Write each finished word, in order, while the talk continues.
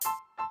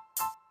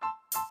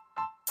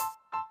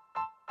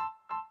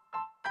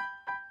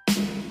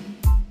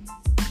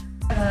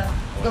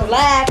Go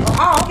live.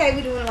 Oh, okay,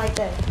 we doing it like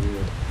that.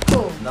 Yeah.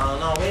 Cool.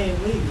 No, we ain't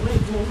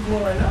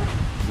doing right now.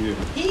 Yeah.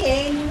 He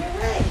ain't even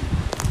ready.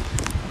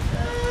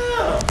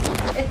 Yeah.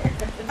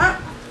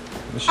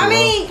 I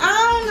mean, I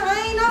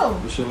ain't know.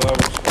 This shit loud.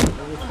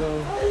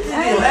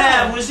 You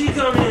laugh when she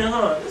come in,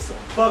 huh? This some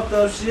fucked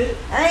up shit.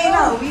 I ain't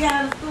know. We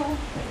out of school.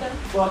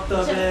 Fucked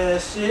up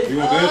ass shit. You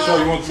want the intro?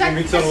 You want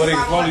me to tell them where they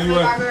can follow you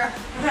at?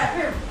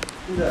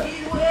 Do that.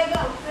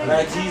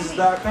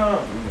 BlackJesus.com.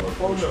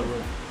 Phone number.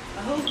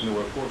 You know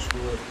what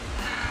Portugal is?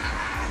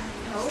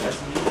 That's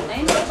me.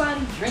 Ain't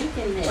nobody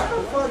drinking Why that. the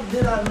fuck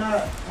did I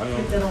not I know.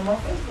 get that on my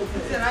Facebook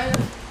page?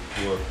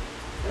 What?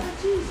 Black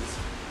Jesus.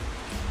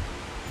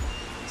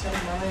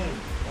 Change my name.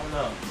 Oh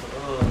no.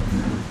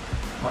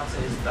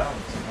 Monte's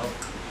Downs.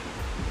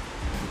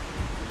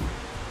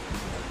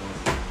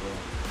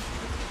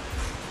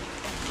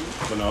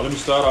 But now let me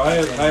start off.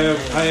 How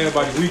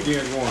everybody's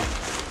weekend going?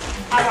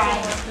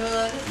 Alright.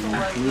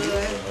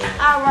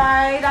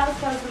 Alright. I was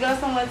supposed to go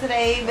somewhere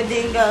today, but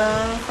didn't go.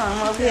 So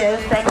I'm up here,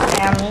 second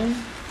family.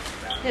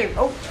 Here.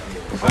 Oh.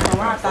 I don't know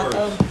why I thought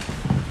so.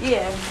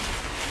 Yeah.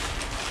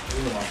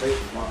 You know my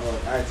Facebook, my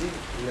IG.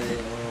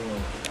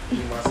 Me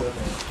myself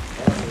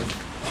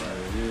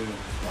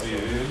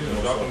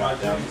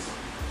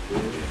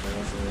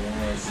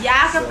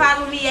Y'all can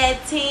follow me at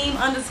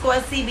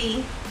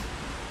team_CB.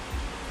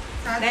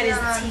 That is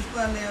T.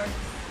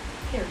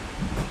 Here.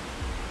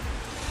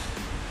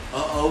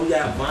 we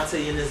got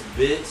Vontae in this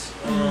bitch.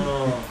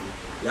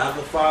 Y'all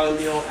can follow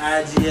me on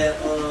IG at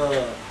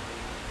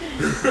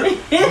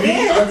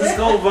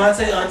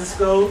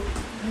me_Vontae_.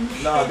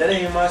 No, that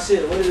ain't my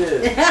shit. What it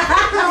is?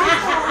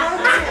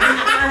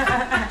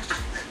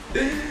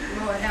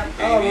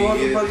 I don't know what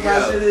the fuck my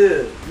shit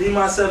is. Me,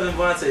 myself, and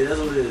Vontae. That's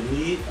what it is.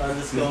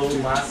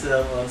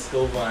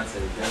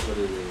 Me_myself_Vontae. That's what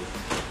it is.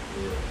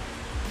 Yeah.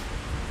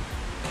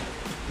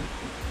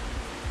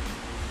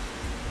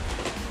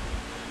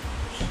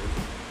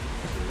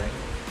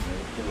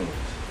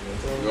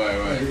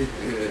 Right.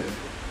 Yeah.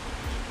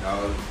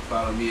 Y'all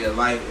follow me at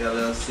Life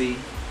LLC.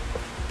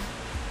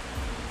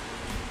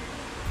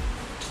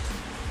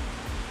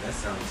 That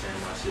sound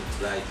change my shit to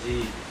Black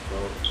G,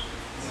 bro.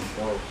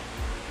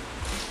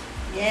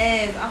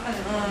 Yes, I'm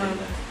gonna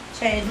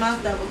change my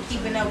stuff with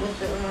keeping up with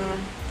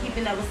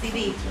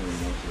CB.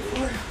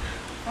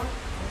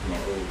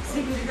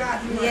 CB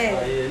got you. Yeah. Oh,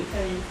 yeah, you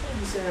can't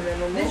be saying that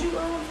no more. Did you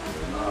have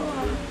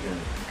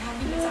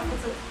you been talking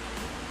to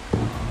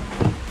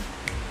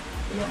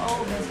your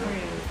old best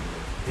friend?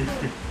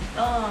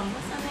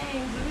 What's her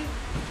name?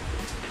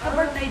 Her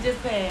birthday just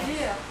passed.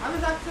 Yeah, I've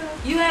been talking to her.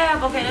 You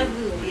have? Okay, that's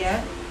good.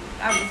 Yeah.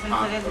 I was just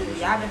gonna say that's good.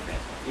 Y'all been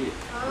friends.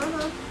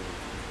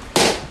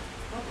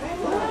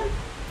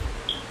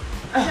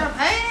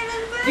 Champagne and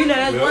everything? You know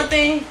that's one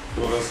thing.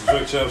 Well, that's a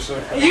big chap,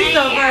 sir. You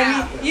know,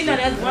 funny. You know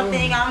that's one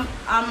thing. I'm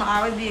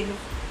always be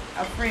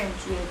a friend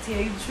with you. To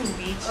tell you the truth,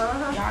 bitch.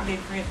 Y'all been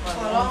friends for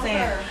a long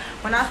time.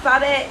 When I saw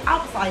that, I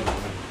was like,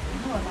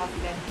 who was I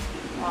see that?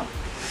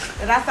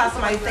 Cause I saw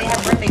somebody say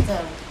happy birthday to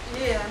her.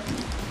 Yeah.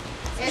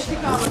 And she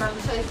called me on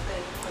the chase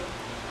thing.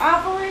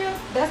 Oh, for real?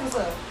 That's what's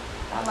up.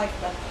 I like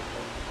that.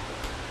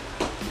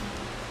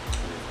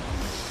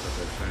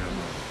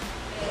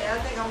 Yeah, I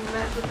think I'm gonna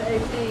mess with the 18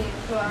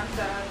 so I can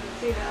start to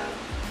see that.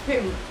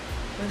 Period.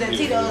 But that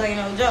Tito's ain't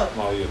no joke.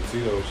 Oh yeah,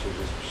 Tito shit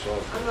just for sure.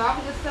 I know, I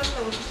was just telling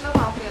them with the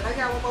snowball field. I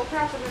got one more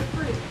pouch in the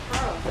fridge.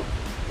 Bro.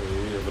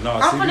 Yeah, but no,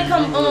 I'm finna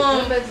come, I'm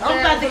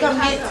about to come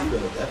get,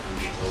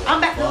 I'm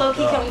about to low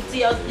key come to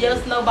your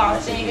snowball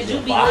thing, cause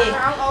you be lit.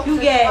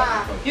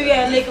 You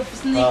got liquor for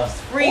sneaks,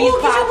 freeze,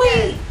 pop.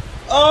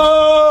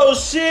 Oh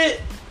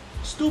shit!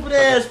 Stupid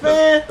ass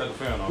man. Cut the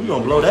fan on. We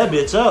gonna blow that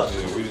bitch up.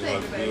 Yeah, we just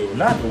like to deal with it.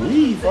 Not the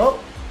weed,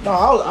 folks. No,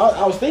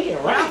 I was thinking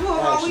When I right. pulled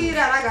my Actually. weed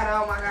out, I got it.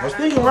 Oh my god. I was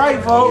thinking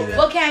right, folks.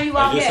 What can you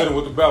out Hey, just hit here? him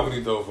with the balcony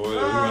though for it. You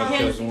gonna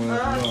catch the wind.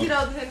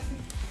 Tito's Hennessy.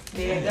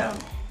 There you go.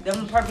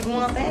 Them the perfect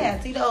ones to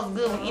have. Tito's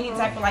good with any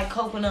type of like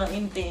coconut,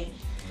 anything.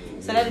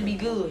 So that'd be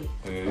good.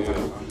 Yeah.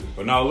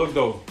 But now look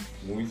though,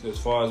 when we, as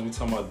far as we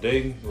talking about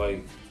dating,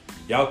 like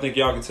y'all think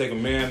y'all can take a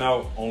man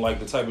out on like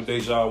the type of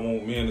dates y'all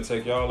want men to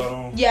take y'all out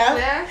on? Yeah.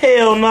 Yeah?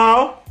 Hell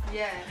no.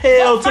 Yeah.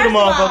 Hell to the First of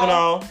all- motherfucking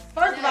all.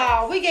 First of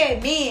all, we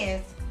get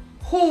men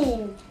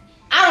who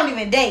I don't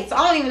even date, so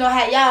I don't even know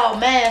how y'all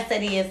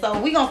mindset is. So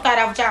we gonna start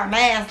out with y'all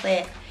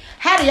mindset.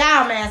 How do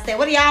y'all mindset?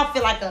 What do y'all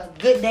feel like a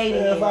good date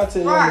Man, if I is?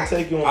 tell you I'm gonna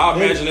take you on Our a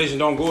date. imagination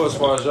don't go as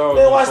far as y'all.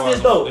 Man, watch as far this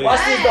as though. dating.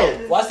 Watch this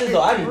though. Watch this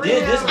though. I done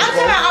did this I'm talking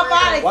before. about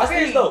about Watch this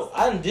experience. though.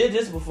 I done did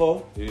this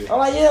before. Yeah. I'm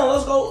like, yeah,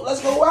 let's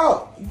go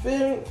out. You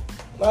feel me?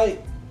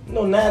 Like,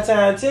 9 times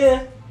out of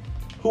 10,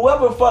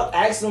 whoever fuck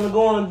asks them to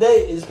go on a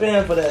date is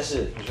paying for that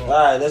shit.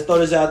 Alright, let's throw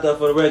this out there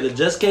for the record.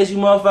 Just in case you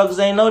motherfuckers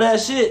ain't know that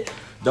shit,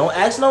 don't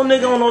ask no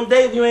nigga on no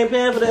date if you ain't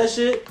paying for that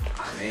shit.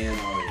 Man,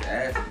 always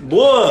asking.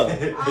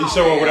 Boy. He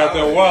show up without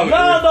that wallet.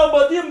 No,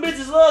 but them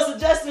bitches love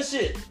suggesting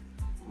shit.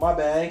 My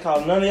bad, I ain't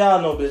calling none of y'all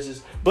no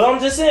bitches. But I'm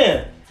just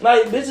saying,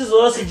 like, bitches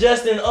love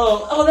suggesting,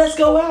 oh, let's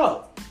go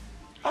out.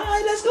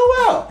 Alright, let's go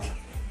out.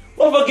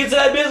 Motherfucker get to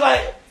that bitch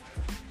like,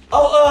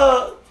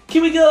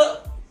 can we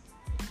get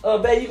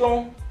babe, you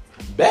gon',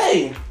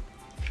 babe,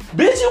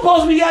 bitch, you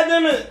supposed to be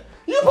goddamn it,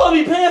 you supposed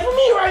to be paying for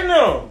me right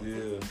now. Yeah.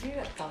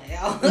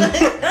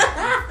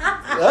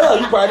 Oh,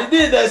 you probably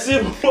did that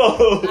shit before.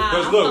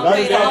 Cause look, I'm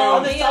we just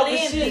down. talking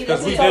shit.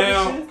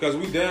 Cause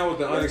we down with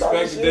the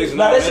unexpected days and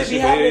Nah, all that that shit shit. be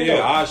happening, Yeah,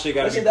 though. our shit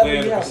gotta That be shit definitely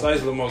planned be happening.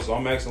 precisely more. So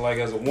I'm acting like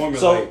as a woman,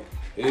 So- like,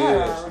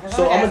 yeah.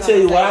 So I'm gonna tell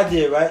you what I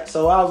did, right?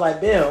 So I was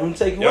like, damn, I'm gonna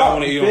take you Y'all out.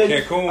 wanna you eat on feel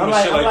me? Cancun I'm and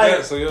like- shit I'm like like-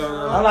 that, so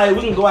y'all. I'm like,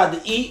 we can go out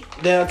to eat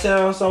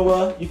downtown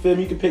somewhere. You feel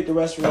me? You can pick the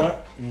restaurant.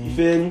 You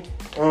feel me?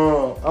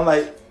 I'm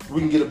like,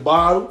 we can get a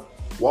bottle,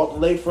 walk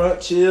the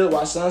lakefront, chill,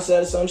 watch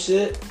sunset or some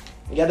shit.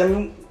 And got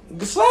them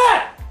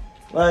slide.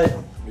 Like,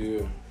 Yeah.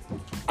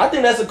 I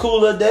think that's a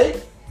cool little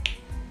date.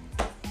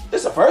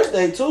 It's a first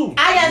date too.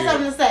 I got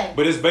something to say.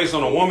 But it's based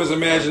on a woman's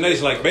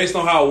imagination. Like, based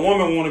on how a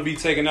woman want to be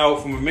taken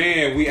out from a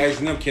man, we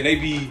asking them, can they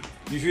be,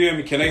 you feel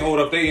me? Can they hold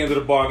up their end of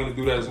the bargain and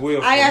do that as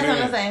well? I got for a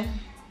something to man?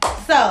 say.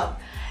 So,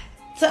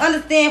 to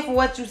understand for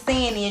what you're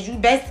saying is, you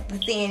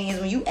basically saying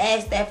is when you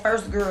asked that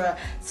first girl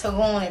to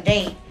go on a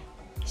date,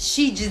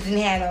 she just didn't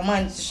have no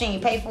money, so she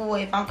ain't pay for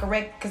it, if I'm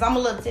correct. Because I'm a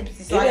little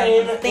tipsy, so I gotta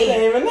It understand.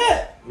 ain't even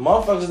that.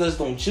 Motherfuckers just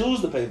don't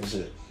choose to pay for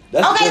shit.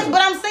 That's Okay, different.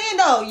 but I'm saying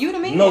though, you the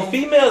man. No,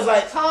 females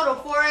like. Total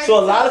 480. So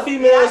a lot of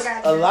females, Yeah,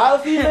 I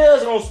got you.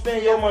 gonna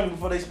spend your money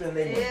before they spend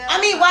their money. Yeah.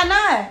 I mean, why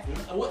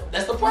not? What?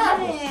 That's the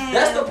problem. Yeah.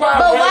 That's the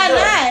problem. But right why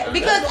there. not?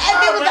 Because That's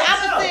if it was the problem right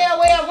opposite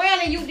way around,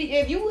 and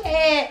if you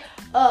had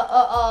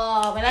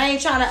and I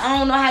ain't trying to, I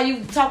don't know how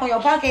you talk on your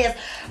podcast,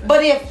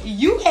 but if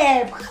you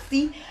had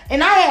pussy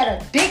and I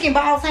had a dick and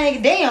balls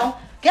hanging down,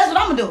 guess what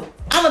I'm gonna do?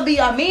 I'm gonna be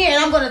a man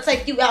and I'm gonna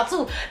take you out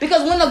too.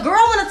 Because when a girl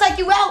wanna take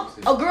you out,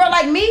 a girl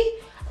like me,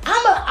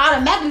 I'ma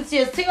automatically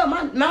just tell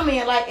my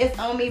man like, it's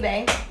on me,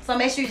 babe. So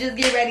make sure you just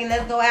get ready and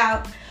let's go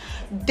out.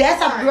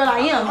 That's how girl I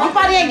am. You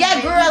probably ain't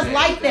got girls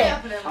like that.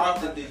 How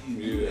often did you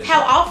do that?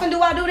 How often do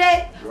I do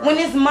that? When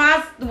it's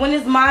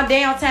my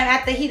downtime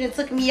after he done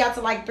took me out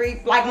to like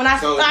 3, like when I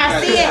So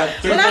start you seeing,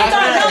 got when I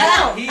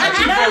start He no, got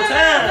you 4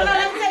 times.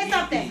 let me tell you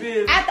something.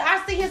 feel me? After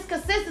I see his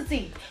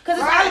consistency, because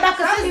it's Right. all about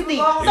Some consistency.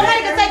 people go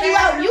Somebody there can take you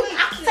out. every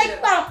I can take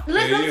you out.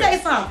 Listen, let me tell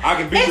you something. I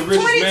can be It's the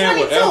richest man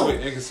with 2022.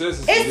 effort and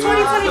consistency. It's Yeah.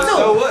 2022.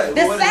 So what?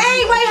 The What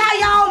same way how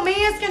y'all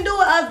men can do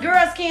it, us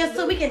girls can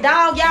too. We can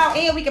dog y'all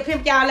and we can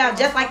pimp y'all out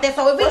just like that.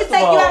 So if we can First of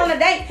take you all- out on a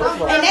date first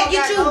of all- and they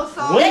get you,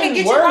 they can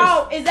get you worse.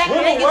 raw. Exactly.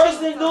 They Women get worse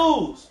you. than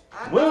dudes.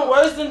 Women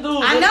worse than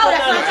dudes. I know,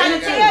 that's what I'm trying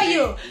to tell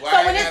you. Why So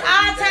I when it's gotta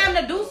our do that? time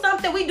to do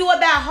something, we do it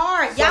back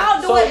hard.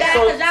 Y'all do so- it back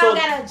so- because y'all so-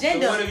 got an So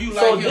agenda. what if you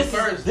So like him this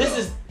first? is this though?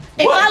 is.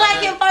 If what? I like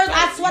him first,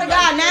 I swear to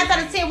God, 9 out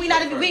of 10,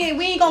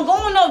 we ain't gonna go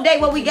on no date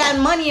where we got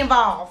money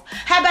involved.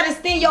 How about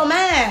extend your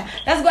mind?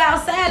 Let's go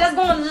outside. Let's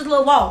go on just a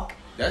little walk.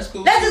 That's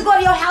cool. Let's just go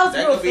to your house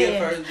That real could be a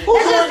fast. first date. Who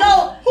Let's just doing,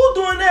 go. who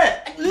doing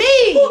that? Me,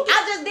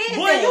 I just did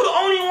Boy, that. you the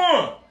only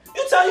one.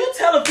 You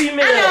tell a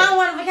female. I know, I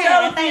want to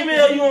Tell a Thank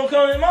female you. you gonna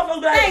come in.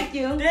 Motherfucker like, Thank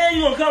you. Then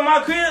you gonna come to my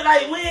crib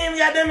like we ain't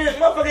got them in.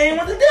 Motherfucker ain't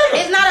want to dinner.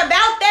 It's not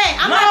about that.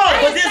 I'm no, not but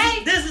trying to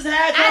say. this is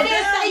how it I comes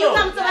didn't down, say you though.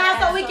 come to the house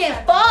so we can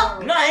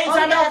fuck. No, I ain't Oh,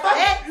 talking about yeah,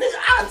 fucking. that- Nigga,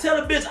 I tell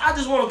a bitch I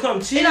just want to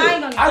come chill. You know, I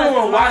ain't gonna I don't fuck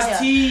want to watch somebody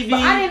else. TV. But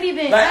I didn't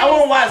even- Like I I want to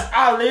didn't- watch.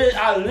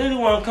 I literally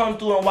want to come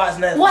through and watch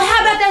Netflix. Well, how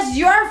about that's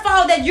your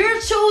fault that you're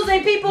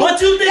choosing people But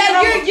you think that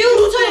I'm- you're you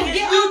used to thinking-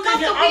 get you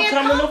uncomfortable thinking I'm being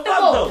coming to fuck,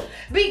 comfortable. though.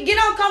 Get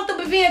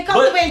uncomfortable being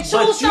comfortable and but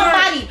choose you're-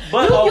 somebody.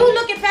 but, You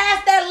looking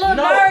past that little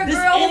nerd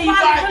girl who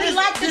probably really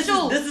like to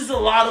choose. This is a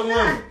lot of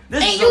women.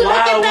 This And is you a lot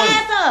of looking women.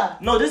 past her.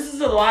 No, this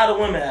is a lot of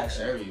women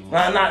actually.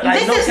 Everyone. Not like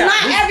This no is cap.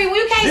 not This- everyone.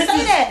 You can't this say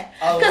is that.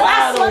 a Because lot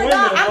I of swear to women,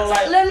 God, bro.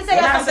 Like, let me say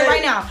when I something say-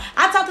 right now.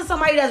 I talked to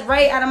somebody that's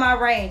right out of my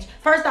range.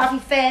 First off, he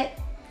fat.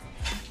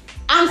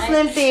 I'm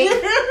slim thick.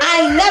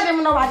 I ain't never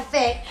been nobody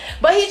fat.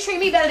 But he treat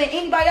me better than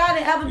anybody I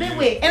done ever been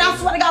with. And I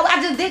swear to God,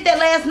 I just did that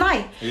last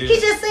night. Yeah. He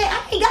just said,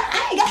 I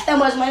ain't got that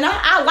much money.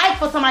 I like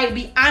for somebody to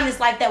be honest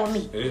like that with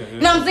me. Yeah.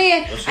 You know what I'm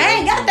saying? That's I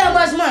ain't got that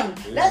much money.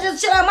 Yeah. Let's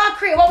just chill at my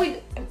crib.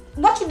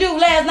 What you do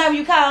last night when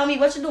you called me?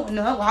 What you doing?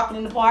 No, I'm walking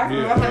in the park.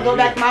 Yeah. I'm gonna go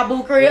back to my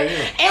boo crib. Yeah.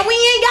 And we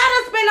ain't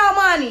gotta spend no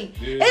money.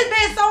 Yeah. It's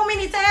been so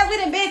many times we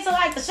done been to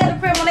like the Shutter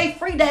Crib on they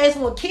free days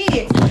for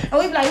kids. And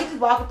we be like, we just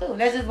walking through.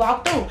 Let's just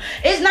walk through.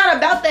 It's not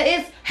about that.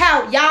 It's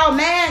how y'all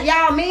men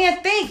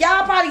think.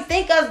 Y'all probably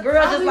think us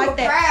girls just like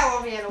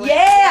that.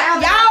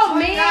 Yeah, y'all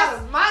men.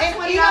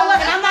 And you know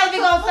what? And I'm not even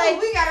gonna say.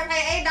 We gotta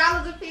pay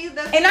 $8 a piece.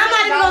 And I'm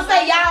not even gonna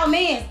say y'all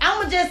men. I'm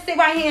gonna just sit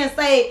right here and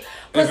say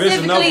If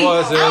it's enough specifically. for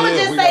us, I'm yeah, gonna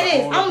just we say gotta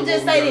this. own I'm up gonna to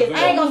just what say we this.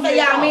 gotta I ain't do. gonna say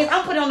y'all men.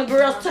 I'm putting on the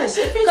girls too. Cause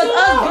us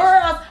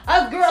girls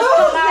come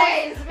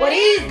Tuesdays, out. Well,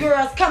 these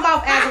girls come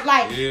off as of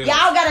like Yeah.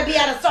 y'all gotta be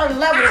at a certain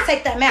level to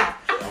take them out.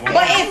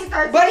 But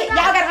y'all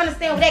gotta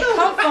understand where they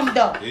come from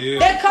though. Yeah.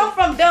 They come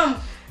from them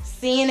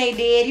seeing they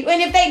daddy.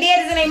 And if they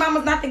daddies and they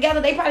mamas not together,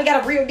 they probably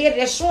got a real daddy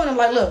that's showing them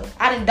like, look,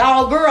 I done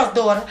dog girl's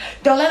daughter.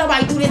 Don't let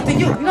nobody do this to you.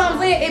 You know what I'm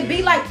saying? It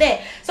be like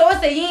that. So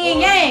it's a yin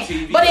Or yang.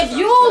 TV But or if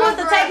you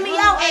something. was to take me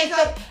out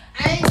and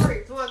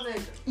angry to a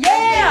nigga.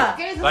 yeah.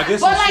 Like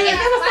it's But some like shit. if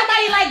it was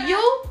somebody like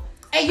you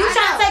and you I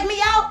trying to know. take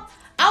me out,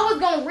 I was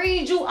gonna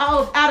read you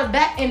out of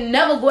back and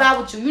never go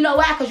out with you. You know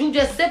why? Cause you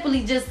just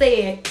simply just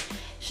said,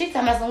 She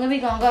told me, so when we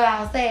gonna go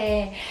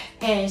outside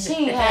and she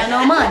ain't have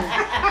no money.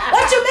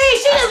 What you mean?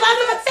 She just want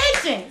some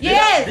attention.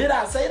 Yes. Did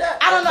I say that?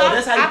 I don't know. Oh,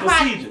 that's how you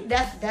perceive it.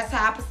 That's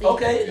how I perceive it.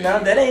 Okay, now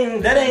that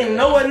ain't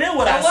nowhere near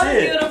what I What said.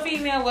 if you're the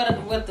female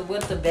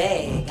with the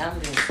bag?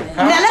 I'm just saying.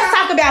 Now let's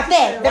talk about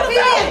that. The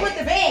females with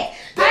the bag.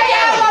 How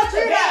y'all gonna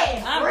do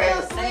that? I'm Real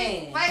just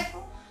saying. sweet.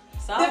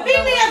 The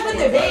females with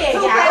the bag,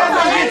 y'all.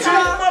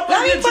 Let Let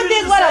me put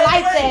this where the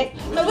lights at.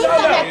 So we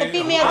talking about the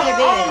females with the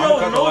I bag.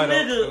 don't know no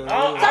nigga.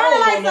 Turn the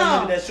lights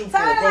on. That shoot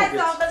Turn the for lights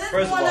on, because First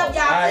it's of going all, up,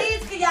 y'all. alright?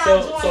 Please, can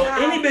y'all So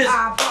join any bitch,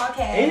 our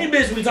podcast? any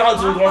bitch we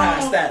talk to is gonna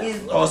have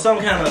stats or some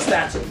kind of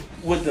stature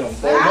with them.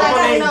 So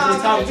motherfucker ain't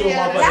just talking to a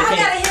motherfucker Y'all that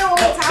gotta hear what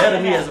we're can't better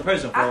talking me about. as a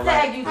person. I For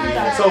tagged you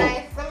like, too.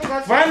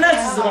 so front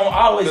nexus is gonna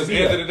always Because at be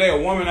the end of the there.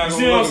 day, a woman not You gonna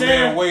see what let I'm a man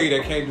saying? away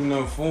that can't do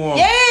nothing for him.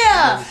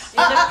 Yeah.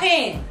 It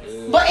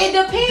depends. But it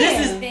depends.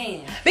 This is-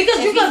 Depends. Because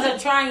If you he's can, a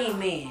trying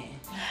man.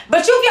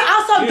 but you can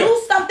also Yeah.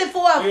 do something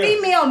for a Yeah.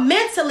 female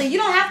mentally. You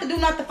don't have to do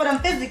nothing for them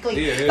physically.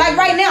 Yeah, like yeah.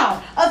 right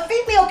now, a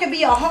female can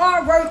be a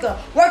hard worker,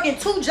 working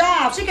 2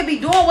 jobs. She could be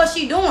doing what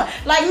she doing.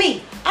 Like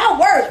me, I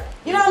work.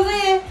 You know what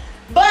I'm saying?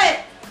 But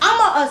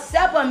I'ma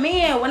accept a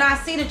man when I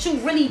see that you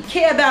really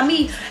care about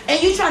me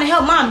and you trying to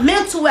help my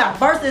mental out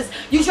versus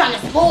you trying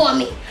to spoil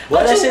me.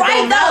 Well, but that you shit right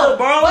don't though. matter,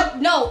 bro.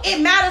 But no, it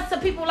matters to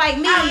people like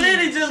me. I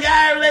literally just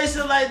got in a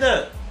relationship like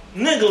that.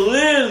 Nigga,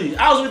 literally.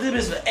 I was with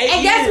this bitch for 8 years.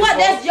 And guess what? bro.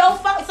 That's your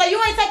fault. So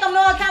you ain't taking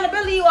no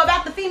accountability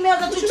about the females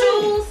that you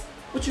choose?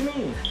 What you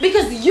mean?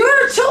 Because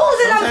you're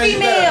choosing them Sometimes you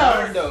gotta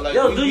learn, females. though. Like,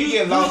 Yo, we, do we you-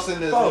 get do lost you-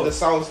 in the bro.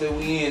 sauce that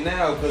we in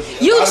now. Cause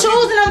You a lot of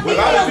choosing people- them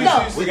a lot of females, people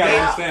though. used to We gotta date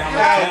understand how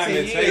much 5, time 10 it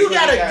years. takes. You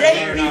gotta They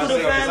date learn people to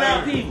ourselves find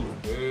out later. people.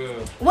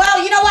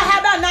 Well, you know what? How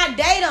about not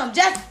date them?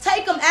 Just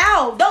take them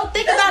out. Don't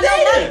think That's about no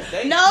dating.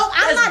 money. No,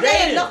 I'm That's not dating.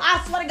 dating. No,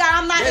 I swear to God,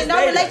 I'm not That's in no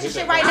dating.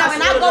 relationship right now,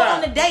 and I swear to go God.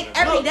 on a date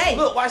every day.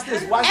 Look, watch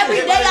this. Watch Every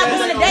this. day I'm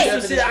doing a date.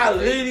 This is shit I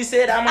literally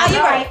said out my Oh, mouth.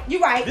 you right. You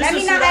right. This Let is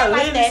me shit not I act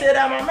like literally said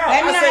that. out my mouth.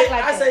 Let me not act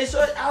like I that. say,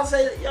 short. I'll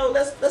say, yo,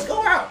 let's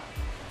go out.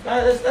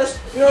 Like, let's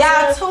you know Y'all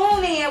what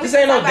I'm tune in. We This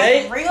ain't no talk about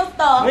date. some real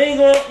stuff. We ain't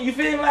going. You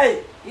feel me?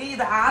 Like You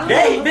either all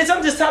date, or bitch.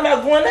 I'm just talking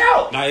about going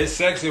out. Nah, it's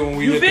sexy when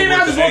we You hit feel the me? I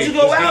with just the want you to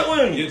go Get out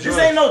with me. dressed. This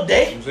ain't no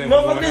date. I'm saying we're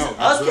Motherfucker, going this out.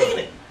 us Get kicking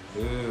it.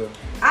 Yeah.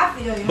 I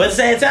feel you. But at the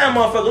same time,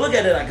 motherfucker, look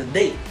at it like a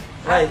date.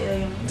 I Like, feel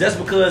you. just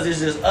because it's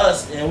just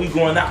us and we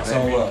going out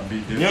somewhere.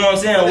 You know what I'm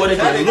saying? What if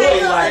It it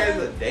look like? as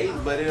a date,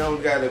 but it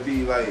don't gotta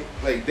be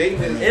like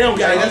dating. It don't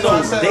gotta That's be what no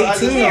I said, date I just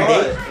team said,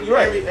 date. You're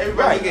right. Everybody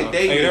Right. get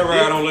dating. Hey, that is ride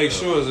on different. Lake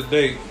Shore is a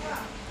date.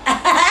 Girl,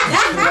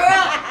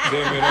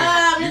 Damn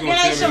it. Miss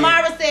Renee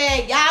Shamara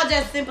said, y'all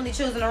just simply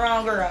choosing the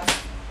wrong girl.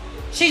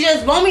 She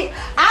just want me.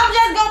 I'm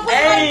just gonna put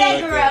it like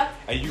that, girl.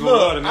 Hey, you gonna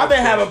love the Look, I've been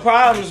having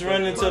problems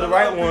running to the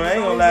right one. I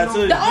ain't gonna lie to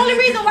you. The only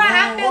reason why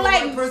I feel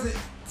like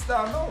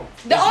Stop, no.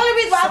 the only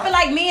reason why I feel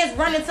like men's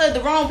running to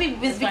the wrong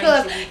people is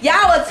because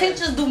y'all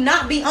attentions do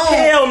not be on.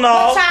 Hell no,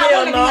 what y'all hell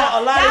wanna be no.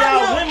 on. A lot of be y'all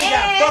on women got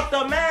ads. fucked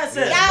up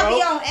mindsets, Y'all bro.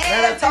 be on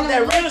Man, ads. talk and that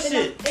them real looks and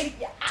shit. them-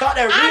 Talk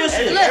that real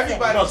shit. listen.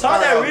 Everybody No,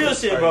 talk that real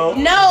shit, bro.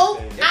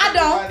 No, I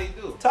don't. Everybody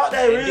do. Talk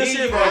that real Then shit,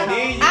 you- bro.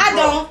 then you I broke.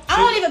 don't. I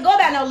don't even go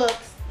by no looks.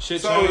 Shit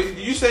So changed.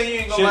 you say you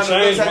ain't Shit gonna lie to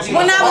changed those once type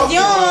When of I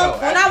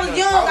was people.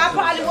 young, I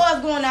probably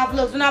was going off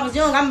looks. When I was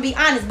young, I'm gonna be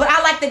honest. But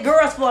I liked the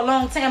girls for a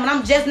long time, and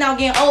I'm just now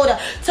getting older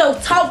to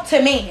talk to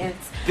men.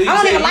 I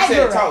don't even like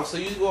girls. Talk, so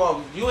you go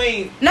off. You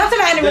ain't. No, I'm talking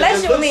about in a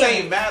relationship the with looks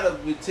men. ain't matter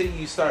until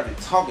you started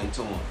talking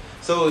to him.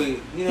 So you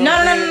know. No, what no,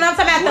 I'm no, saying? no. I'm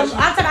talking about What's-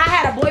 I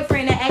had a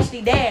boyfriend that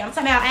actually died. I'm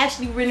talking about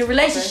actually in a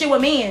relationship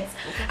with men.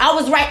 I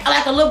was like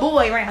a little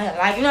boy around here,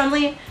 like you know what I'm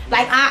saying.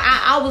 Like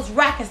I was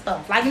rocking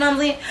stuff, like you know what I'm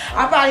saying.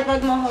 I probably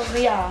fucked more hoes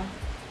than y'all.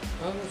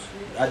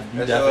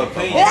 That's your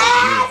opinion. Yeah,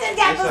 I just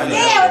got so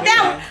scared with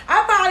that one.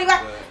 I probably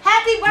rock.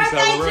 Happy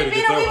birthday, already Jamina. get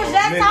We that was one.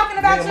 just Nigga, talking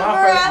about nigga, you, my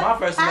girl.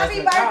 first Happy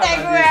semester in college, birthday,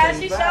 I girl.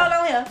 did She 75. showed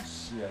on here.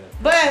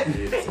 But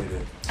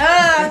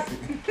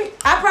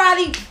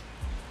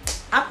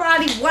I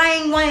probably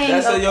wang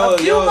That's a your-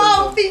 few your-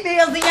 more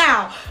females than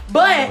y'all.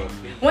 But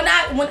when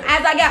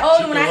as I got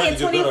older, when I hit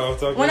 20,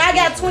 when I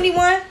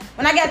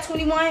got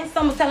 21,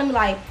 someone was telling me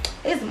like,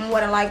 it's more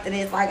than like to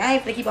this. Like I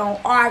ain't finna keep on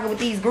arguing with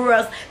these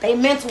girls. They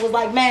mental was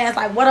like, man, it's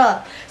like what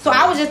up? So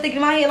I was just thinking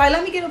in my head like,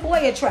 let me give a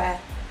boy a try.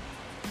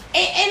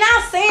 And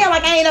I'm saying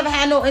like I ain't never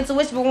had no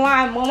intuition, but when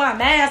my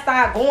mind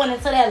started going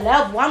into that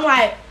level, I'm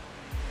like,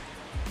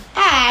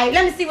 alright,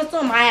 let me see what's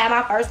on. I had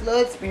my first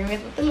little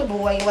experience with the little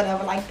boy or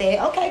whatever like that.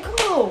 Okay,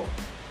 cool.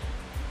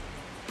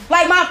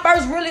 Like my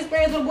first real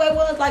experience with a boy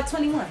was like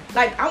 21.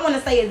 Like I want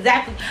to say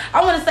exactly.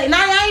 I want to say.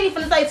 I ain't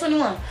even finna say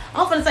 21.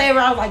 I'm finna say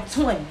around like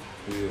 20.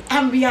 Yeah.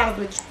 I'm gonna be honest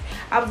with you.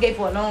 I was gay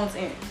for a long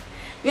time.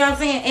 You know what I'm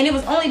saying? And it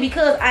was only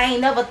because I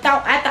ain't never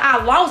thought after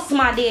I lost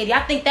my daddy.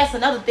 I think that's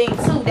another thing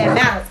too that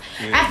matters.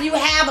 Yeah. After you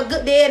have a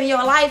good dad in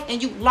your life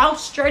and you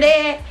lost your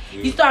dad,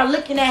 you start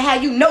looking at how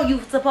you know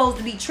you're supposed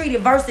to be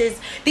treated versus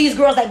these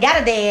girls that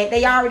got a dad,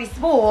 they already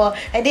spoiled,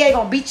 and they're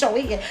gonna beat your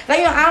head. Like,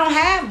 you know, I don't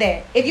have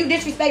that. If you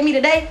disrespect me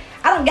today,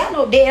 I don't got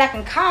no dad I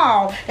can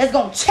call that's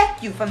gonna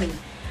check you for me.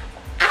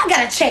 I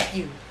gotta check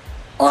you.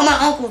 or my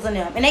uncles and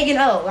them, and they get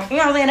old. Like, you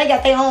know what I'm saying? They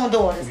got their own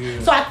daughters. Yeah.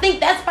 So I think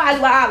that's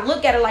probably why I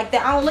look at it like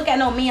that. I don't look at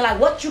no men like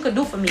what you could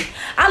do for me.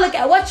 I look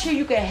at what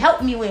you can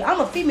help me with. I'm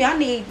a female. I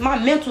need my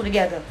mental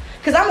together.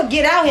 Because I'm going to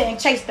get out here and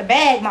chase the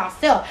bag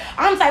myself.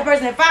 I'm the type of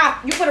person, if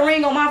you put a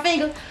ring on my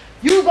finger,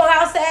 you go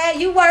outside,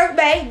 you work,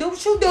 babe, do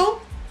what you do.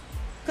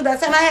 Because by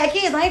the time I had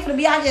kids, I ain't finna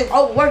be out here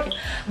overworking.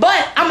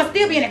 But I'm going to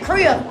still be in the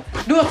crib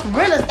doing some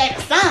real estate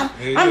or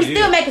something. I'm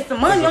still making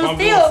some money. I'm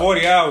still doing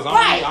 40 hours.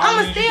 I'm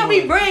going to still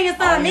be bringing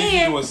something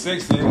in. Doing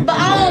 60. But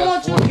I don't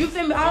want you, you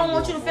feel me? I don't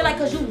want you to feel like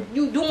because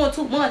you doing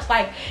too much.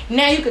 Like,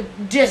 now you could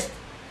just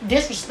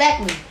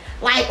disrespect me.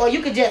 Like, or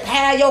you could just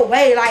have your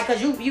way, like,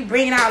 because you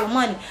bringing out the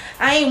money.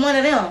 I ain't one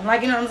of them.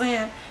 Like, you know what I'm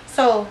saying?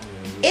 So,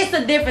 it's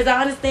a difference.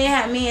 I understand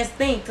how men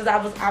think because I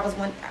was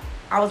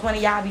one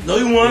of y'all before. No,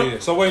 you weren't. Yeah.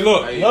 So, wait,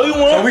 look. No, you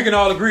weren't. So, we can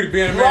all agree to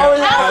being a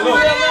man.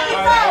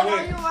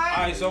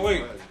 Alright, so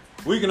wait.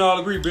 We can all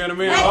agree being a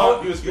man.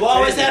 You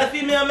always had a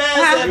female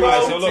mindset, bro.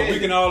 Right, so look, we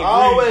can all agree.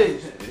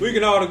 Always. We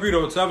can all agree,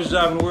 though, the toughest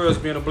job in the world is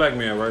being a black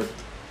man, right?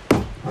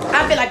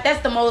 I feel like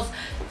that's the most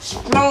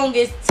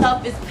strongest,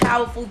 toughest,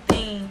 powerful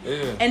thing.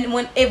 Yeah.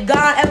 And if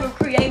God ever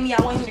created me,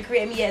 I want him to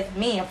create me as a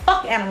man.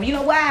 Fuck animal. You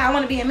know why I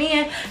want to be a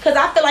man? Because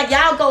I feel like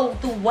y'all go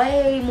through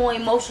way more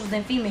emotions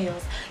than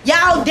females.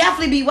 Y'all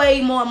definitely be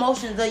way more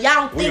emotions.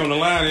 Y'all think, we on the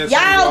line.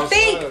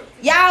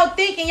 y'all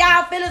think and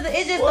y'all feelings.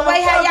 It's just the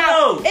way how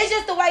y'all. It's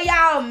just the way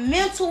y'all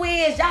mental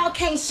is. Y'all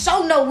can't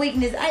show no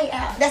weakness.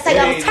 That's how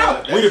y'all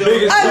talk. We the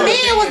biggest. A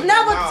man was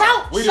never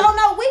taught show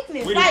no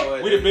weakness. We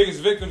the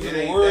biggest victims in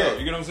the world.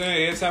 You know what I'm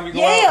saying? Every time we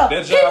go out,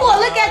 that job. People will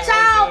look at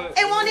y'all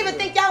and won't even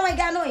think y'all ain't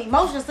got no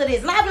emotions to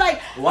this. And I be like,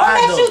 what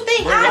makes you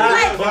think? I be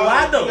like, but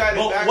why though? But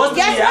what's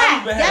the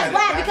reality behind it? That's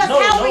why. Because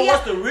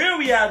what's the real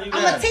reality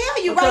behind it? I'm gonna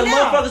tell you right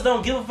now. Because motherfuckers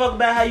don't give a fuck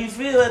about how you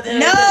feel at the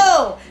end of the day.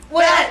 No.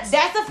 Well,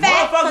 that's a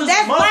fact.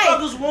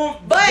 Motherfuckers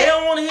won't. They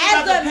don't want to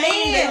hear about the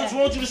pain. They just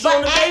want you to show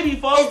them the baby,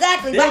 folks.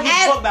 Exactly. They don't give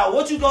a fuck about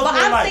what you go through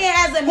in life. But I'm saying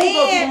as a man. Who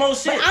go through the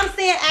most shit? But I'm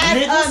saying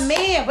as a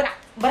man.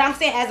 But I'm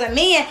saying as a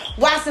man,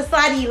 why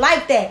society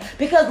like that?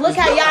 Because look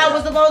how y'all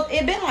was supposed.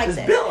 It been like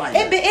that.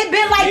 It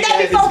been like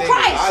that before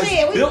Christ.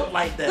 Shit, built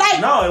like that.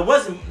 Like, no, it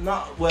wasn't.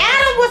 No,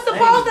 Adam was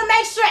supposed to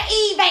make sure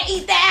Eve ain't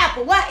eat the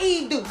apple. What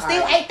Eve do?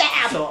 Still ate the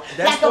apple.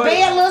 Like a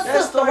bad little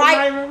sister,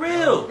 right? Not even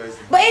real.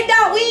 But it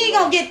don't. We ain't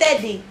gonna get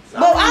that deep.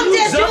 But I'm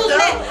just using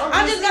that.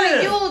 I'm just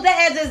gonna use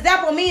that as an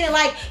example, meaning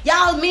like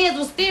y'all men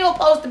was still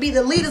supposed to be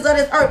the leaders of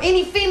this earth.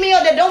 Any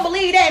female that don't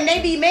believe that and they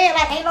be mad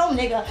like ain't no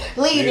nigga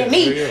leading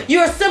me. Yeah.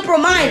 You're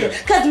simple-minded.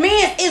 Cause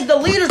men is the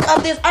leaders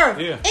of this earth.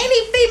 Yeah. Any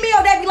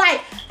female that be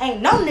like,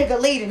 ain't no nigga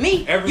leading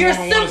me. You're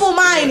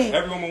simple-minded.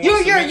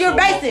 You're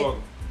basic.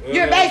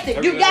 You're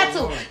basic. You got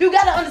to. You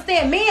gotta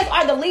understand men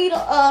are the leader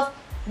of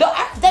the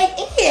earth. They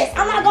is.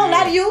 I'm not gonna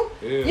lie to you.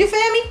 Yeah. You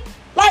feel me?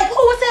 Like who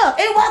was up?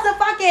 It wasn't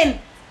fucking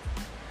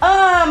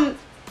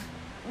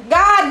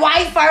God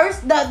wife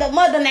first, the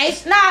mother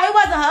nation. Nah, it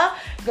wasn't her.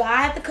 God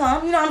had to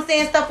come, you know what I'm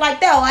saying, stuff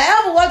like that.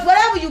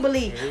 Whatever you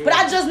believe. Yeah. But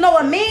I just know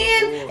a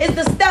man is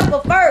the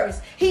stepper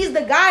first. He's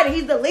the guide,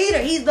 he's the leader,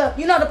 he's the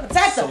the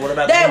protector. So what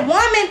about that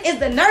woman is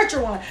the nurture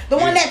one, the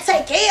one that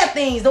take care of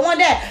things, the one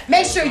that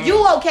make sure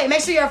you okay,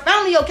 make sure your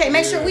family okay,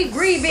 make sure we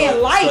grieve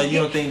in life. So you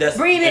don't think that's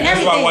breathing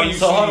everything.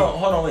 So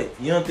hold on, wait.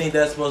 You don't think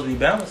that's supposed to be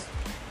balanced?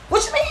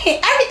 What you mean?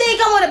 Everything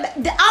come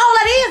with all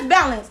that is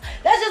balance.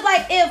 That's just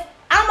like if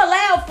I'm a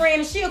loud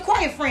friend and she a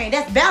quiet friend.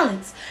 That's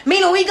balance.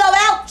 Meaning we go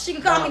out, she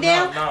can calm me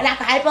down and I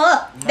can hype her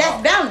up.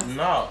 That's balance.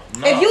 No.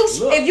 If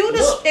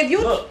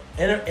you look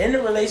in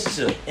a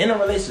relationship, in a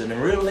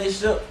real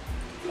relationship,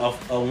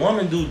 a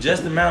woman do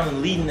just the amount of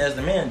leading as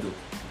the man do.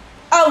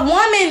 A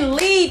woman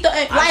lead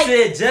I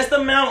said just the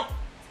amount.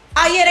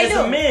 Oh yeah, they as do.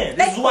 A man.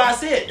 This is what I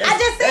said. I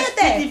just said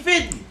that.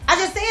 50-50. I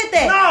just said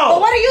that. No.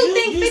 But what do you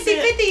think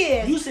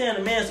 50-50 is? You saying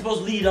a man's supposed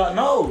to lead up?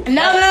 No.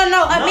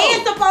 No. A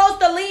man's supposed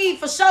to lead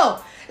for sure.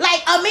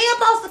 Like a man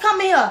supposed to come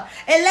here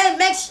and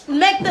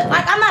make the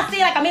like. I'm not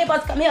saying like a man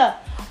supposed to come here.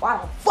 Why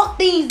the fuck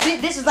these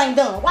dishes ain't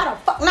done? Why the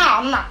fuck? No,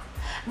 I'm not.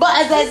 But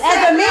as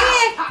a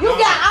man, you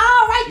got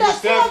all right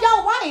to tell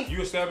your wife.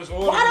 You establish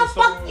order. Why the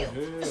fuck you?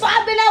 Yeah. So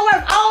I've been at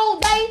work all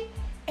day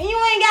and you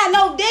ain't got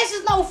no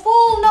dishes, no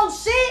food, no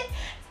shit.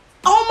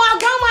 Oh my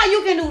grandma,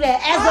 you can do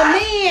that as a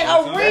man,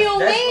 a real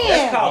man.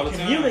 That's called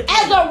communication.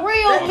 As a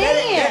real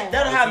man.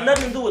 That'll have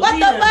nothing to do with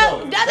leading. What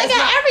the fuck? They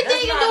got everything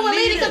to do with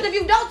leading. Because if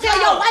you don't tell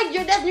your wife,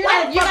 you're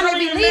gonna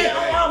be leading.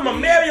 I'm a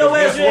Mario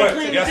ass.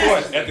 Guess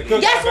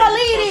what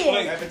lead is?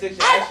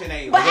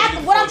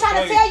 What I'm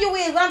trying to tell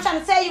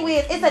you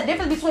is, it's a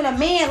difference between a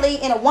man lead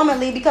and a woman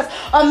lead. Because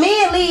a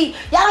man lead,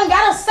 y'all don't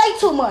gotta say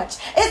too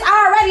much. It's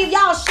already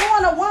y'all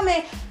showing a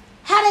woman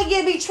how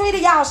they be treated,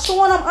 y'all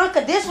showing them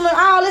unconditional and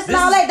all this and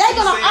all that. They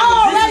gonna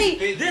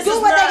already do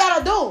what they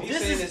gotta do.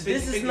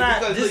 This is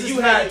not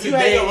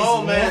today's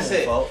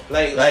mindset.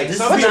 Like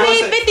what you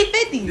mean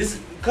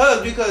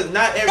 50-50? Because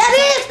not every that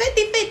is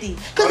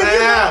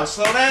 50-50.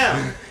 Slow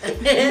down.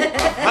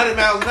 100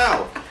 miles an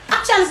hour.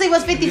 I'm trying to see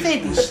what's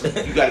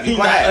 50-50. You gotta be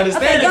quiet.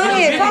 Okay, go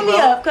ahead, pump me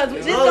up, because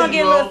this is gonna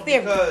get a little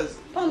serious. Because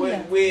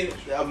when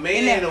a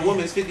man and a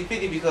woman is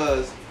 50-50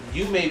 because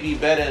you may be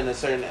better in a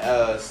certain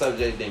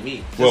subject than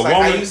me. Just Well, like how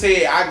woman- you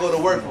said I go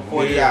to work for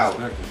 40 Yeah, hours,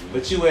 exactly.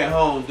 but you at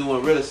home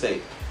doing real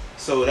estate.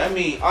 So that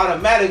means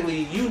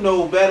automatically you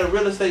know better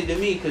real estate than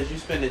me because you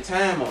spending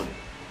time on it.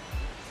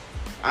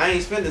 I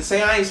ain't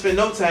spend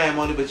no time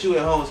on it, but you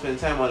at home spending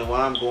time on it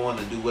while I'm going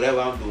to do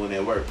whatever I'm doing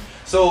at work.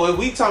 So if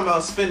we talking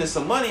about spending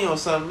some money on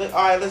something, all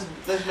right, let's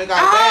make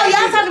our bag y'all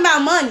bigger. talking about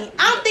money.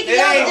 I'm thinking It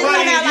y'all ain't just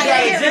money. talking about You like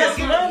gotta here. just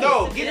money.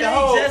 no, It get ain't the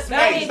whole. just Hey,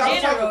 money. stop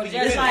In general, talking.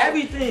 just It's like-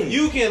 everything.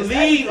 You can It's lead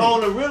everything.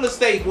 on the real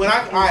estate when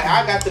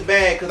I got the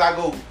bag because I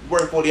go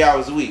work 40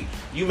 hours a week.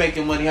 You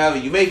making money however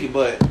you make it,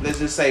 but let's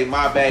just say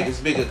my bag is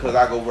bigger because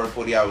I go work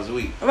 40 hours a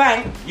week.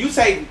 Right. You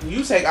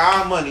take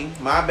our money,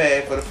 my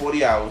bag for the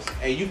 40 hours,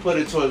 and you put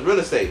it towards real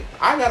estate.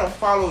 I gotta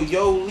follow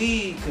your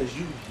lead because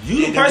you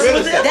You in the person real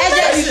with the estate. That's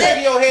information. just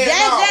Shake your head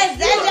no. that's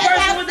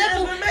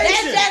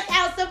just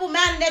how simple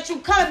minded that you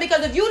come.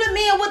 Because if you the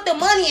man with the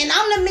money and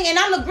I'm the man and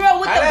I'm the girl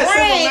with How the that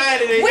brain,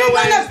 simple-minded and we're your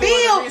gonna ass doing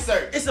the build.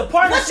 research? It's a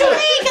What partnership. you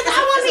mean? Because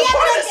I wouldn't be It's a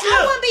able to. I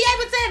partnership. wouldn't be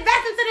able to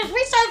invest into this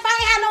research if I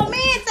ain't had no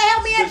man to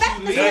help me But invest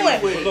you into lead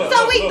it. with it. So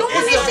we Look,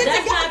 doing this shit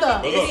That's not together.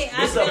 50.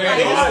 But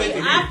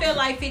look, I feel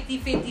like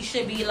 50-50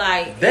 should be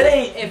like That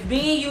ain't- if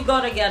me and you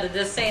go together,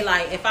 just say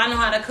like if I know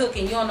how to cook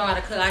and you don't know how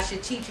to cook, I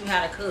should teach you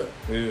how to cook.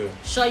 Yeah.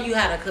 Show you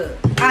how to cook.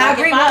 I Like,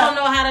 agree if with I that. don't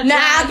know how to Nah,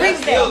 drive, I agree you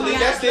with show that. me how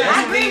That's to still I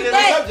you agree leading with in the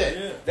that.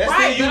 subject. That's Right,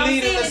 still you but I'm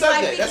leading in saying the it's like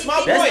subject. That's my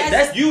 50-50. point.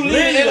 That's You leading in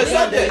the literally what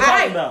they're subject.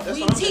 talking about. That's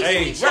We what I'm teach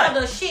saying. each Right.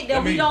 other shit that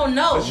Let we me- don't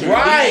know. But you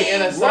Right, leading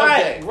in a right,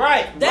 subject.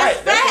 right. That's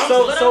facts.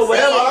 So, What so I'm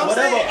whatever, saying.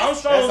 whatever That's I'm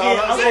strong all in, I'm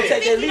I'm gonna saying. take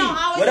that 50 lead. don't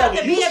always Whatever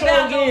have to you be strong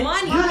about no in,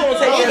 money. you gonna It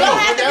take don't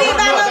that have to lead. be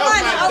about no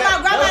money. Oh, my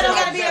grandma That's don't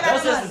gotta be about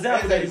That's no just money.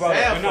 example that you brought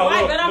up. No,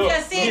 Right, look, but I'm look,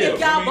 just saying yeah, if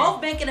y'all let me-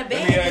 both making a let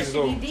bag, me it ask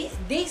should be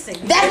decent.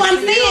 That's what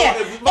I'm saying.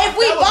 If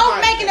we That was both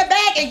my making the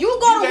bag and you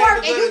go You to gave work a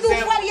and you good do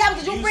example. 20 hours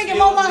because you You bringing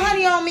still more lead.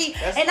 honey on me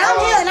That's and I'm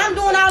all here and I'm I'm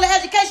doing saying. all the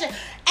education.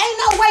 Ain't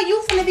no way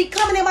you finna be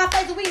coming in my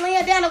face and we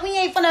laying down and we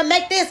ain't finna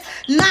make this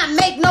not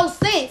make no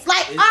sense.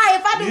 Like, all right,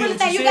 if I do You heard real what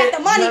estate, you you got said?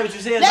 the money. You heard what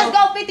you said, Let's though?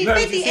 go You heard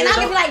what you 50-50. And said, I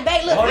can be though? like,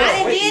 babe, look, Hold I on,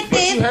 done wait, did but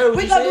you this. heard what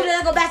We you gonna do said? this.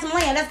 Let's go buy some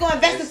land. Let's go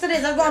invest into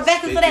this. Let's go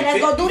invest into that. Let's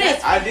go do this.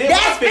 I did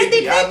That's my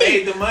 50. I 50-50.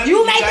 made the money. You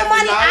You make got the the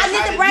money. I knowledge need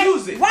how to to bring.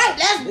 use it. Right,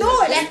 let's do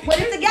it. Let's put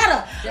it together.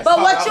 That's But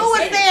all what I'm you was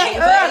saying. saying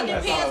But it earlier.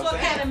 depends what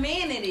saying. kind of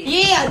man it is.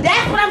 Yeah,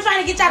 that's what I'm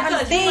trying to get y'all to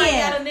Because you might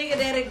got a understand. nigga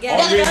that Only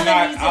got reason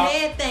felonies I- and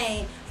everything,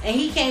 and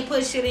he can't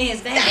put shit in his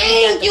thing.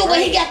 Thank you, but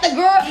he got the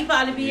girl. He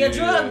probably be a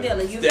drug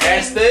dealer. You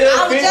That's feel me? still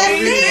I was just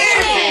 50.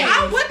 saying.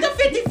 I'm with the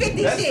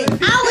 50-50 That's shit.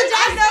 the- I was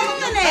just saying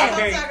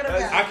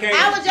I that. can't.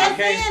 I was just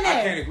saying I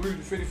that. can't agree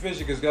with 50-50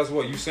 because guess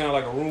what? You sound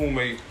like a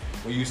roommate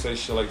when you say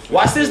shit like 50.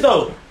 Watch this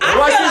though. I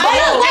Watch feel this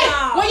like- though.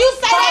 Wait, when you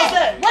say Pause that,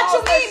 that. what you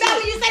Pause mean that by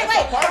when you say shit.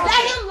 wait? That's a part of Let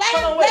it. him,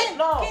 Hold on, wait,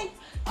 no.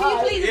 Can you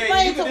please Yeah,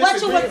 explain you to can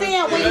what you were disagree.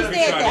 saying when you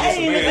said that?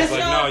 Hey, It's listen,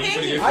 like, nah, you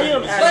finna get I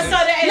am 50%. But so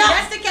that, if No.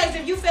 that's the case,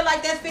 if you feel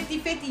like that's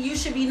 50-50, you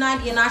should be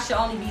 90 and I should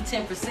only be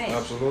 10%.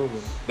 Absolutely.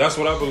 That's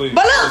what I believe.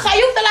 But look, so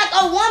you feel like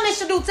a woman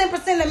should do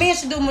 10%, a man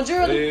should do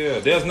majority? Yeah,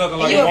 there's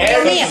nothing And like you would be a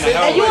one man. person in the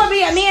And you house. would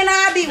be a man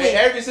I'd be In with.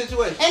 every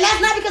situation. And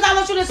that's not because I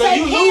want you to So take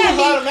you care lose of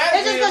me. automatically.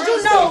 It's just in because you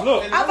real know. estate.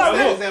 Look, In I'm the a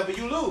real look. example,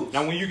 you lose.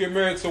 Now, when you get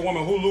married to a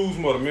woman, who lose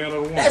more, the man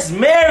or the woman? That's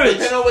marriage.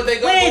 Depending on what they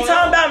We got ain't going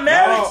talking on. about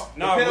marriage.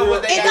 No, Depending on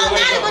what they It don't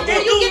matter, but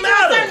then you get to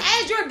a certain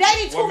age, you're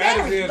dating two What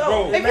matters married. is,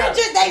 bro. If you're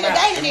just dating a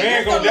dating, The then man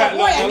you're gonna still a die-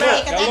 boy now and look,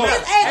 man. Because now at look,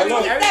 this age, now I'm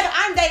look. 27,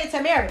 I'm dating to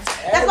marriage.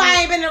 That's why I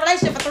ain't been in a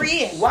relationship for 3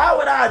 years. Why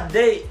would I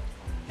date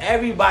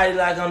everybody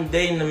like I'm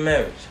dating a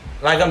marriage?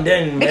 Like I'm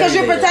dating Because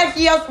you're marriage.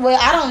 protecting your. Well,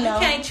 I don't know.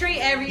 You can't treat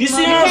every You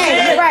see mother- what I'm can't,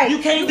 saying? you're right. You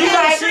can't You do can't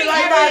that treat shit like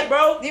everybody- that,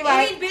 bro. You're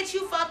right. Any bitch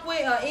you fuck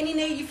with or any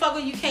nigga you fuck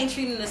with, you can't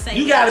treat him the same.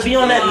 You gotta be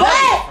on that But- level.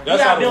 You That's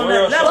gotta how be the on that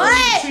world level. should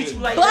They be. treat you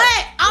like But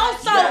that.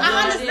 also,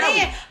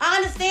 Yeah, I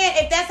understand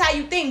if that's how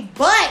you think.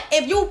 But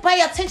if you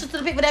pay attention to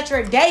the people that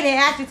you're dating and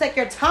actually take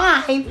your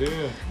time, Yeah.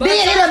 But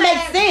then it'll make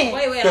sometimes- sense.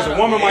 Wait, Because a hold on.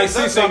 woman might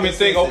see Yeah, something and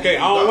think, okay, I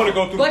don't want to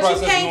go through the But process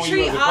you of can't knowing you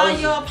treat as a all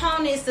person. your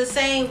opponents the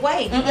same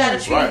way. You gotta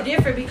treat Right. them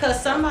different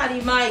because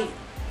somebody might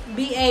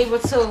be able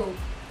to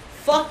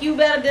fuck you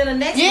better than the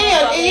next Yeah,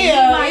 motherfucker. And he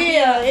yeah, might be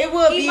yeah, a- it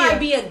would he be might a-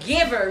 be a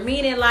giver,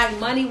 meaning like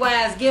money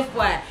wise, gift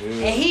wise,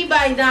 Yeah. and he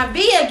might not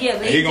be a giver.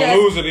 And he gonna just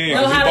lose it in,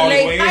 know 'cause he how to bought his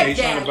lay way in. pipe He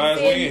trying to down, buy his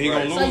you way feel in. He me?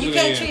 gonna So lose you it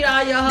can't in. treat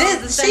all your hoes the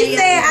This, same. she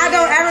said, I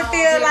don't ever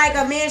feel different. like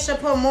a man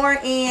should put more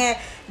in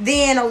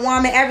than a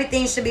woman.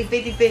 Everything should be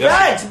 50-50.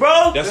 Facts,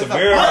 bro. That's a That's a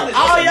marriage. partnership.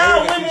 All that's a y'all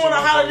marriage women that wanna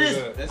you holler should this,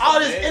 always That's all a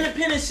this marriage.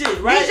 independent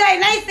shit, right? DJ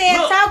Nate said,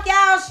 Look. talk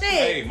y'all shit.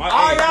 Hey, my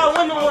All hey, y'all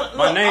women want,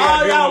 my look, name all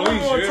gotta be y'all on the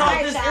women leash, want to yeah?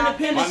 talk this My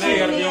independent My name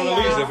gotta shit. be on the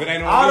leash. If it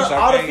ain't on All the leash, the, I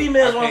all the can't-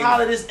 females I want to can't-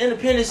 holler this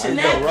independent shit. I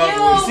though. can't rock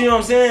You with see what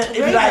I'm saying? It be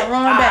Really like,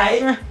 wrong back.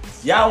 alright,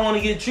 y'all want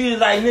to get treated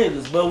like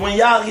niggas, but when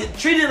y'all get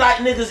treated like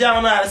niggas, y'all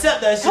don't know how to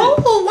accept that shit.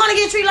 Who want to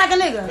get treated like a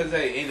nigga? Cause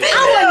they ain't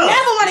I would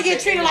never want to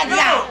get treated like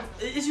y'all.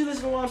 Is you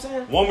listening to what I'm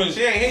saying? Women,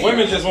 She ain't hear you.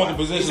 women just want the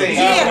position of He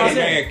the said, man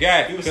yeah.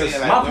 got. He was saying Because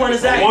like My point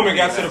is that- a woman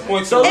got to the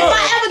point So to If look,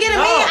 I ever get a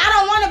man, I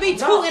don't want to be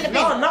too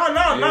independent. No.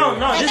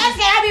 And that's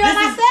can I be by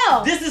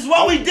myself. This is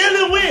what we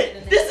dealing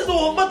with. This is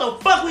what the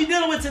fuck we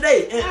dealing with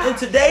today. In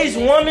today's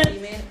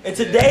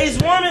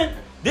woman,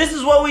 this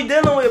is what we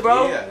dealing with,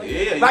 bro.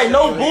 Yeah. Like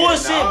no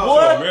bullshit,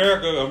 boy.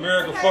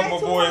 America, fuck my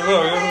boy and her. You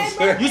know what I'm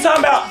saying? You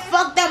talking about?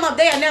 Fuck them up.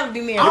 They'll never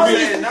be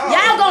married. No.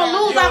 Y'all gonna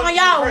lose out on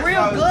y'all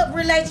real good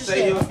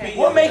relationship.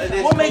 What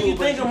make you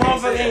think a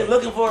motherfucker ain't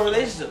looking for a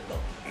relationship though?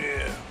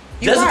 Yeah.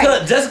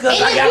 Just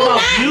because I got my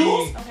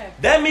views,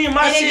 that mean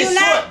my shit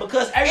short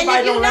because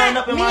everybody don't line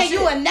up in my shit.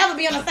 You will never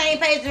be on the same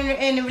page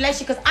in the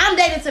relationship because I'm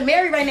dating to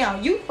marry right now.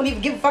 You don't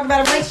even give a fuck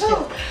about a relationship.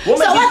 What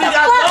makes you think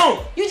I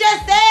don't? You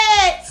just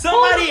said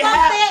Somebody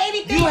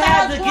you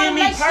have to give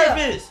me relationship?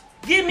 purpose.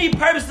 Give me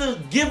purpose to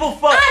give a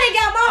fuck. I done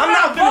got my I'm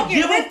not heart gonna broken,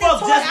 give a ripped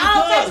fuck into just it,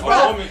 all because, types of bro.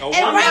 stuff.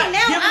 And right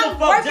now I'm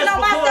working on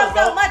myself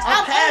so much.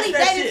 I'm only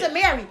dating to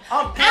marry.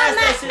 I'm past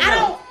that shit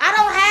now. I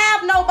don't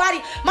have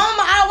nobody.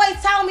 Mama always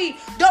tell me,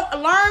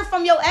 don't learn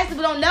from your ex,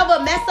 but don't never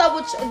mess up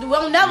with.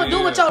 Don't never do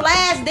what your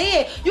last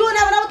did. You will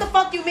never know what the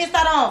fuck you missed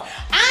out on.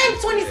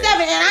 I'm 27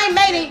 and I'm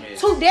making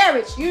to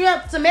marriage. You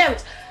up to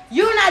marriage.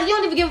 You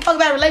don't even give a fuck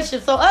about a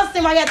relationship. So us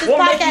sitting right here at this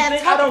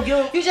podcast,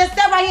 you just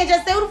step right here and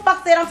just say, who the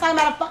fuck said I'm talking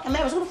about a fucking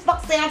marriage? Who the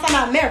fuck said I'm talking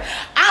about marriage?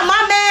 My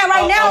man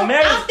right now,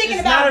 I'm thinking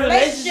about a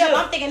relationship.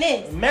 I'm thinking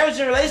this. Marriage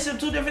and relationship,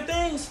 two different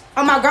things.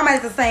 Oh, my grandma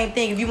is the same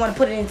thing if you want to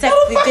put it in text.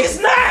 No, the fuck it's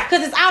not.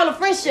 Because it's all a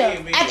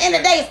friendship. At the end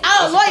of the day, it's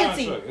all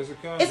loyalty.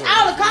 It's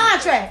all a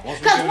contract.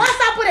 Because once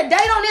I put a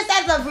date on this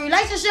as a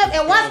relationship,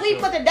 and once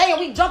we put the date and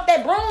we jump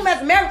that broom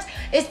as marriage,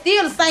 it's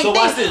still the same thing.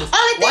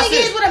 Only thing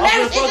is with a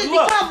marriage, it just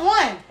become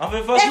one. I'm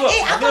finna fuck you up.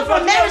 I come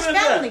from a marriage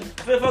family.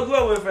 I'm finna fuck you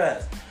up real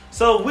fast.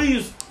 So we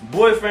use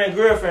boyfriend,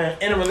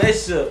 girlfriend in a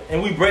relationship,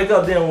 and we break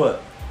up. Then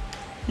what?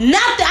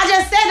 Nothing. I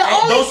just said the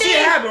only thing.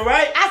 Shit happen,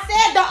 right? I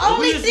said the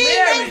only thing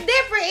that's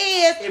different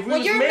is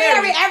when you're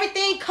married,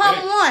 everything come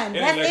one.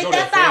 That's it.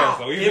 That's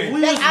all.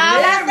 That's all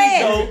I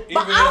said.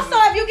 But also,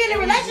 if you get in a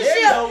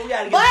relationship,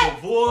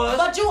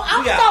 but you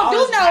also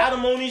do know.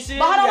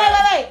 But hold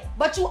on, wait.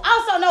 But you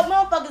also know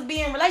motherfuckers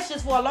be in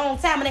relationships for a long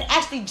time and they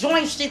actually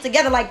join shit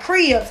together like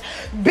cribs,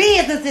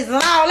 businesses,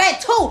 and all that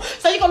too.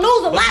 So you can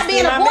lose a lot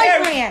being a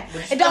boyfriend.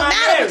 It don't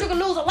matter, but you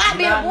can lose a lot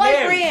being a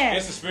boyfriend.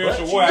 It's a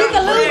spiritual war. You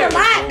can lose a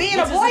lot being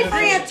a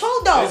boyfriend too,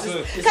 though.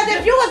 Because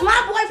if you was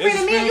my boyfriend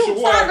and me and you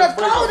started a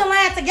clothing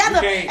line together,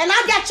 and I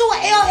got you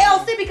an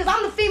LLC because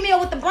I'm the female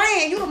with the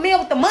brand, you the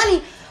male with the money.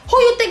 Who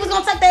you think was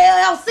gonna take the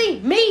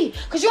LLC? Me.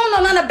 Cause you don't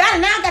know nothing about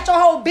it. Now I got your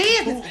whole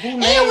business. And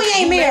we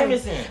ain't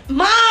married.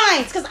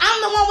 Mine. Cause I'm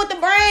the one with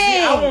the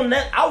brand.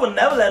 I would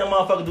never let a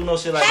motherfucker do no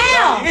shit like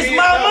that. It's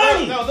my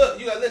money. No, look,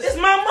 you gotta listen. It's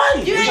my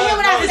money. You ain't hear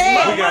what I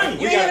said.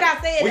 You ain't hear what I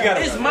said.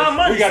 It's my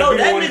money. So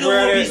that nigga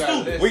will be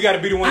stupid. We gotta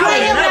be the one. You ain't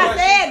hear what I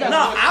said though.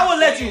 No, I will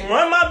let you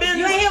run my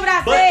business. You ain't hear what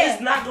I said. But it's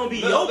not gonna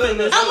be your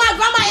business. Oh, my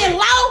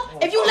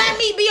grandma-in-law, if you let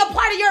me be a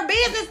part of your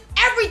business,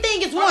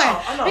 everything is one.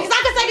 Because I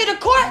can take you to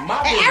court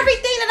and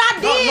everything that I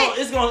did.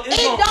 It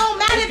don't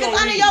matter if it's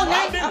under your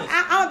name.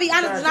 I'm gonna be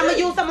honest, and I'm gonna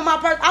use some of my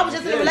personal. I was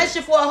just in a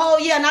relationship for a whole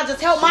year, and I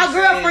just helped my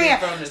girlfriend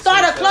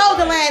start a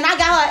clothing line. I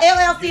got her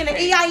LLC and an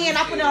EIN.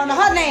 I put it under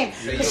her name,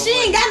 cause she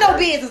ain't got no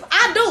business.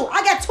 I do.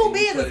 I got two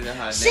businesses.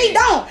 She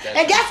don't.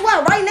 And guess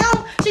what? Right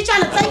now, she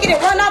trying to take it and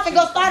run off and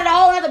go start a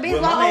whole other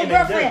business with her own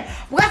girlfriend.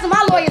 Well, that's what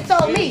my lawyer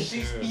told me.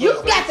 You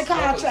got the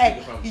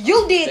contract.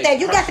 You did that.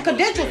 You got the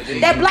credentials.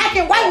 That black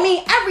and white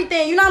mean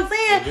everything. You know what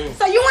I'm saying?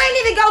 So you ain't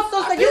need to go.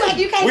 So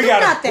you can't do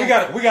nothing.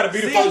 We gotta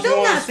be the first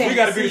ones. We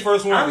gotta be the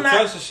first ones to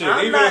touch the shit.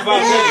 Even if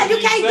I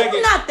you can't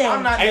do nothing.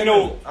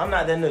 I'm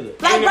not that nigga.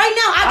 Like right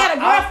now, I got a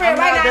girlfriend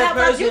right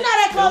now. You know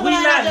that clothing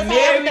line I just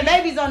had with the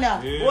babies on there.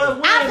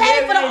 I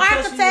paid for the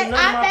architect.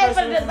 I paid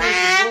for the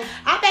design.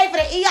 I paid for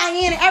the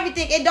EIN and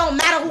everything. It don't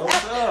matter who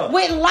else.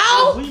 With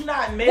law. We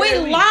not married.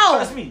 With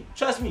law.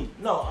 Trust me.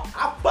 No,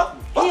 I fuck.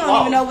 You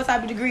don't even know what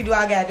type of degree do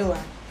I gotta do it,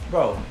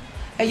 bro.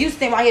 And you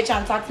sitting right here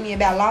trying to talk to me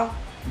about law,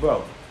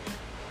 bro.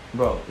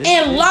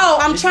 In law,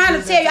 I'm trying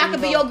to tell you, I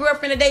could be your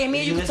girlfriend today, and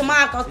me and you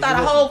tomorrow gonna start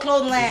a whole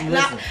clothing line.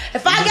 Now,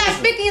 if I got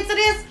speaking into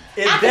this,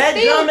 I can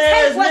still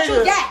take what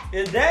you got.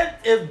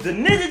 If the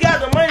nigga got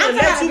the money and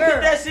let you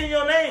put that shit in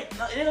your name,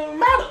 it don't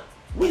matter.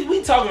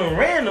 We talking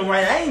random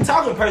right now. I ain't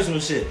talking personal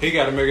shit. He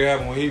got to make it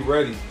happen when he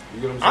ready. You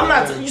get what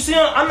I'm saying?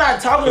 I'm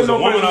not talking to no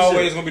woman personal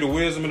always shit. gonna be the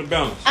wisdom and the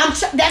balance.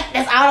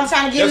 That's all I'm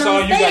trying to get you to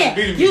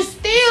understand. You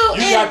still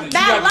in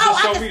that law.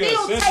 I can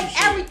still take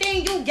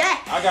everything you got.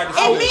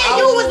 And me and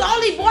you was the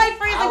only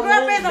boyfriends and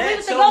girlfriends, and we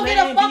was to go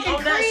get a fucking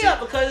crib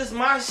because it's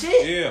my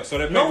shit. Yeah, so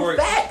that paperwork.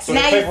 So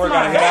that paperwork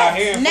gotta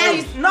hit our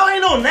hands. No,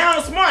 ain't no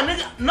now smart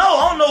nigga.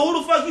 No, I don't know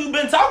who the fuck you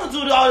been talking to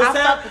all this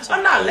time.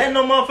 I'm not letting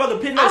no motherfucker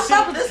pick no shit.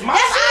 That's my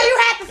shit. That's all you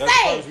had to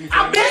say.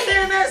 I've been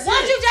saying that shit.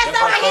 Once you just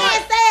said right here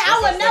and said, I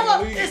would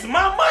never. It's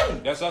my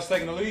money. That's us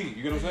taking the lead.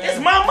 You get what I'm saying?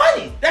 It's my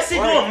money. That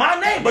shit going my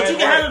name. But you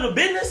can handle the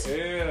business.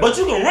 But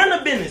you can run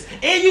the business.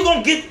 And you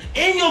gonna get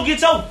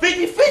your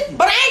 50-50.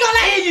 But I ain't gonna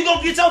let and you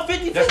gonna get your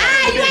 50-50.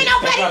 You ain't no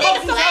petty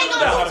nigga, so I ain't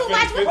gonna do too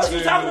much with what you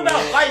talking about?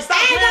 Like,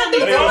 stop playing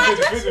with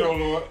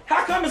me.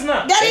 How come it's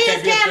not? That is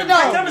Canada.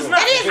 How come it's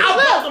not? It is. I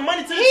want the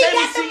money to the He table.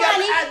 got the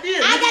money.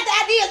 I got the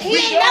ideas. He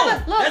ain't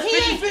never look. He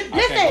ain't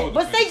listen.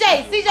 But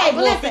CJ,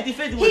 but listen.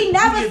 He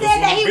never said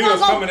that he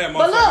was gonna.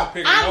 But look,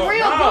 I'm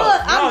real good.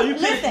 I'm you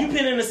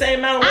put in the same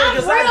amount of I'm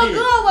work as I real did.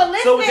 good with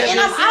listening, and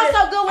I'm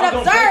also good with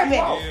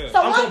observing. So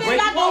one thing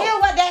I can hear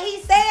what that he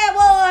said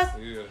was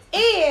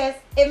is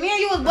if me and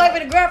you was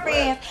boyfriend and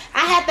girlfriends,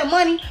 I had the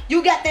money,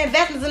 you got the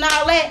investments and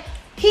all that.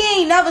 He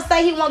ain't never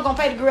say he wasn't gonna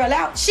pay the girl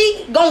out.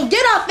 She gonna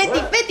get her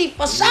 50-50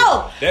 for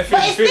sure. But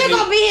it's still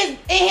gonna be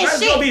his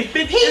shit.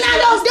 He not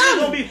no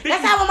dummy.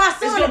 That's how my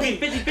son will be.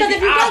 Because if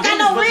you don't got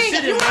no ring,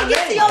 if you ain't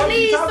get to your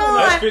knees, son.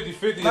 That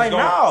 50-50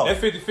 that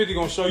 50-50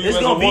 gonna show you as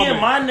a woman. It's gonna be in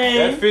my name.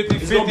 That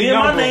 50-50 it's gonna be in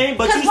my name.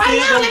 But you right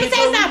now, still let me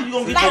tell you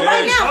something. Like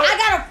right now, I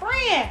got a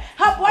friend.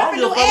 Her boyfriend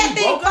do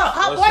everything.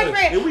 Her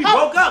boyfriend. If we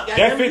broke up, you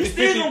 50-50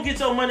 still gonna get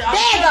your money.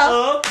 There you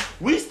go.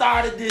 We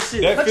started this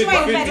shit. That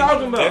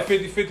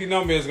 50-50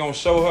 number is gonna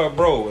show her,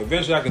 bro.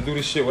 Eventually, I can do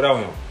this shit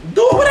without him.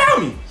 Do it without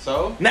me.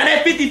 So now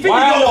that 50-50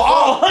 go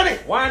all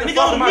 100. Why in the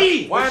fuck am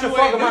I? Why in the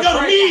fuck am I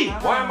training?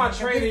 Why am I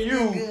training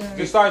you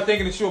to start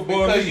thinking that you're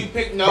above me?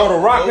 Bro, The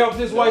Rock helped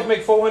his wife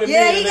make $400 million.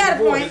 Yeah, he got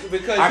a point.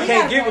 I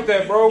can't get with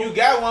that, bro. You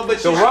got one, but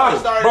The you Rock,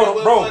 started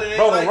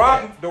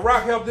The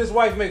Rock helped his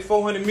wife make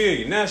 $400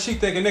 million. Now she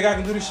thinking, nigga, I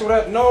can do this shit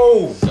without.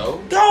 No.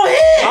 So go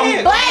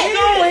ahead. Go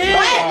ahead.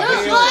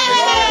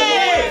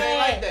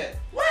 Like that.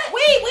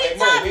 We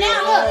talk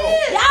now. Look,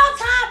 y'all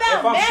talk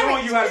about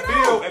marriage.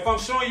 If I'm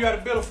showing you how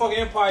to build a fucking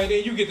empire,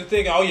 then you get to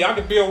thinking, oh yeah, I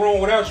can build Rome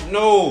without you.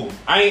 No,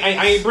 I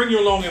ain't bring you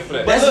along in for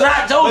that. That's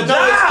not your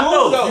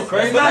job, though. You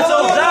crazy? That's not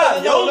your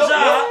job. Your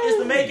job is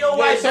to make your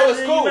wife so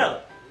it's cool.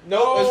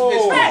 No,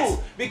 it's facts.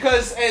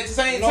 Because at the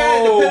same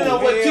time, depending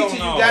on what teacher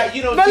you got,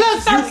 you don't. But look,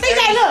 so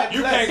CJ, look.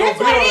 You can't this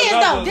go what it is,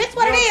 though. This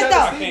what it is,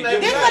 though.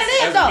 This what it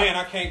is, though. Man,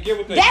 I can't get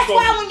with that. That's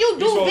why when you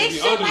do big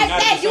shit like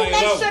that, you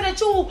make sure that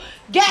you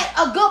get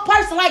a good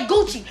person like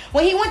Gucci.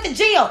 When he went to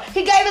jail,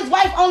 he gave his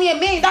wife only $1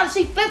 million.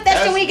 She flipped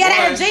that shit when he got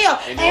out of jail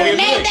and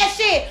renamed that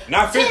shit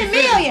not 10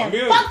 million.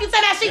 Fuck you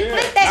saying that she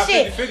flipped that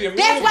shit.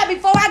 That's why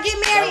before I get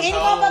married, any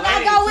motherfucker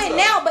I go with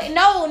now, but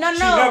no.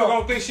 She never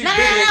gonna think she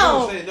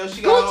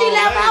Gucci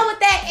left out with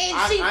that and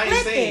she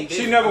flipped it.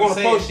 She never gonna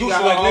approach Gucci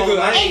like nigga.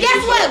 And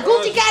guess what?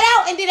 Gucci got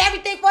out and did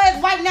everything for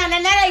his wife. Now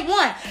they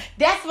won.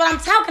 That's what I'm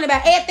talking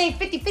about. Everything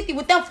 50-50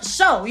 with them for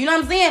sure. You know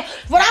what I'm saying?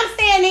 What I'm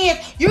saying is,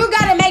 you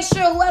gotta make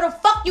sure whoever the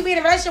fuck you be in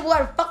a relationship with,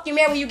 whoever the fuck you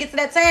marry when you get to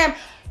that time,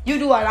 you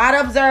do a lot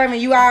of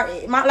observing. You are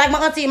like my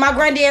auntie, my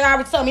granddad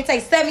already told me it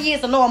takes 7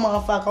 years to know a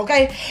motherfucker.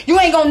 Okay, you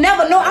ain't gonna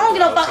never know. I don't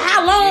give a fuck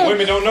how long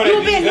women don't know you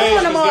that been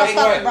knowing a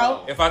motherfucker,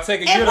 bro. If I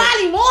take a and year,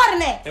 probably more than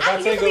that. If I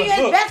you take can be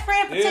his best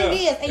friend for 10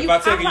 years, and if I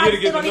take a year to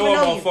get to know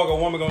a motherfucker, a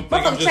woman gonna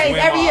think I'm just weighing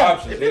my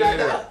options.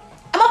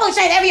 I'm gonna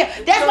change every year.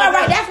 That's why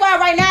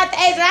right now at the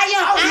age that I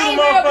ain't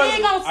real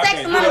big on sex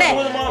and none of that.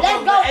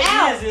 Let's go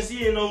out. And she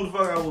didn't know who the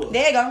fuck I was.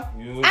 There you go.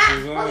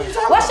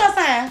 What's your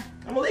sign?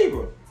 I'm a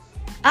Libra.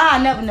 I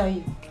never know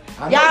you.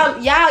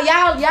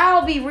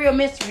 Y'all be real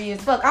mystery as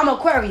fuck. I'm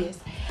Aquarius.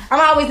 I'm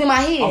always in my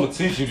head. I'm gonna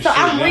teach you the so shit.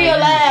 I'm real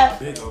loud.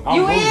 You is, showing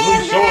you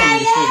the shit. Now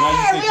you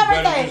think you better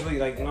everything. usually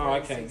like, no, I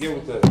can't get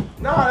with that.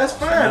 No, that's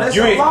fine. That's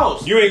your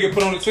loss. You ain't get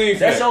put on the team for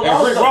that's that. Your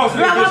loss. Rick Ross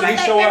did this,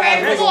 he showed up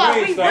like real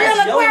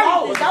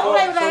Aquarius. Don't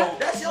play with that.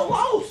 That's your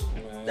loss.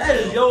 That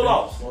is your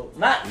loss.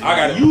 Not I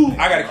gotta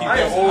keep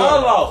that her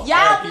loss.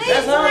 Y'all please.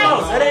 That's her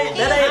loss. That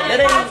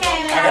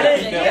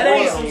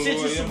ain't some shit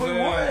you should be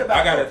worried about.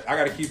 I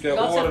gotta keep that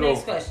order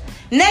though.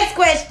 Next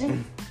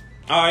question.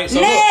 Alright, so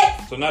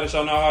now that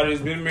y'all know how it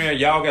is being married,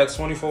 y'all got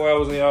 24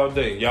 hours in y'all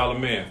day. Y'all a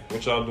man.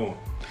 What y'all doing?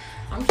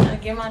 I'm trying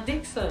to get my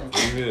dick sucked.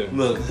 Yeah.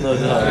 Look. I told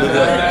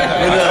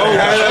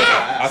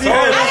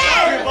her.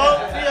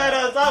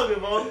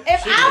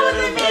 If I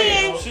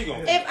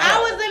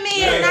was a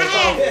man and I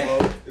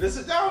had this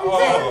is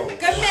y'all.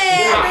 come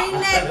here, bring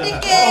that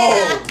dick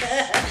in.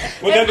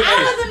 If I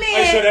was a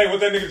man, what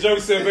that nigga Joe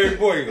said, baby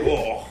boy.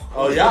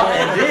 Oh, y'all,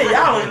 and then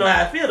y'all don't even know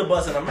how I feel to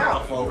bust in the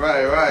mouth, folks.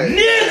 Right.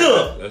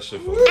 Nigga! That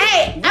shit for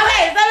hey,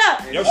 okay, so look.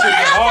 Your shit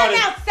get hard.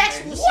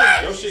 Sexual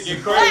shit. Your shit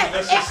get crazy.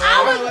 That shit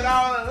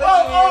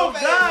Oh,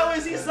 God,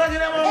 is he sucking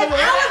that motherfucker?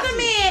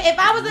 If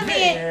I was a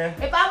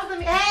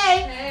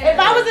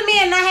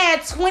man and I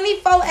had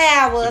 24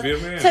 hours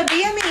to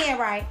be a man,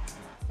 right?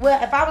 Well,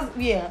 if I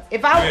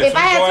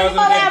had 24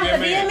 hours to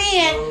be a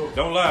man,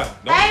 don't lie.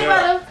 Hey,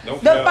 brother,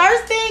 the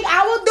first thing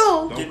I would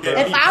do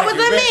if I was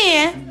a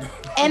man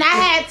and I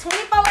had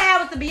 24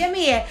 hours to be a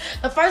man,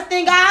 the first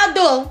thing I'll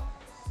do,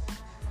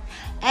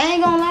 I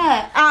ain't gonna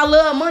lie, I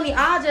love money.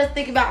 I'll just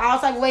think about all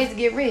type of ways to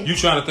get rich. You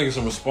trying to think of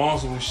some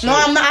responsible shit? No,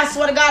 I'm not. I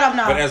swear to God, I'm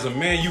not. But as a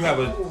man, you have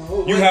a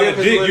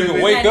dick. You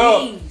can wake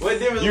up.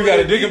 You got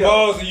a dick and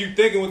balls, and you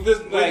thinking with this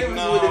like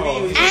no.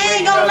 I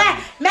ain't gonna lie.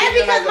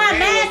 Maybe because my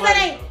mindset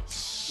ain't.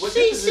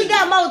 She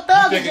got more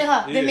thuggish in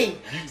her than me.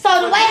 So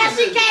the way how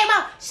she came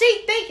out,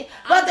 she thinking.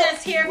 But I'm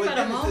just here for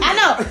the moment. I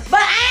know,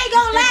 but I ain't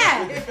gonna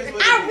lie.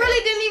 I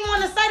really didn't even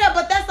want to say that,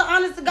 but that's the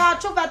honest to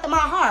God truth after my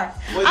heart.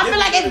 I feel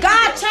like if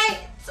God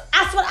changed,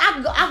 I swear I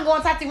can go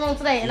inside the room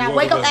today and I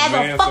wake up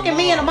as a fucking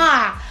man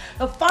tomorrow.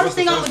 the first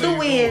thing I'm gonna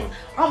do is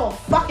I'm a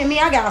fucking me.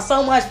 I got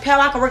so much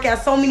power. I can work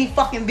at so many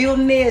fucking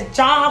billionaires,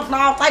 jobs, and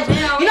all types. You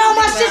know how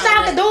much shit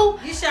I can do?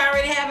 You should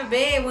already have a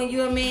bed when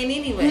you're a man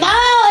anyway. No,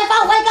 if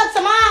I wake up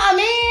tomorrow,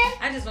 man,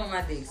 I just want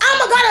my dick.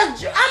 I'ma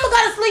go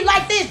to sleep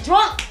like this,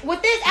 drunk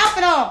with this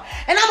outfit on,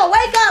 and I'ma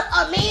wake up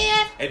a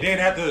man. And then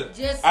after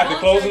Just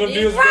closing the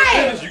deals,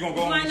 right. you gonna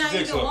go on the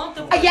six up.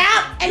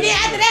 Yeah, and then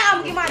after that,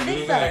 I'm gonna get my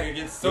dick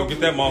sucked. So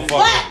get that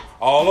motherfucker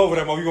all over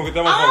that motherfucker. You gonna get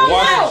that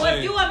motherfucker know.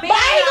 If you a man, But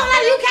I ain't gonna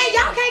lie,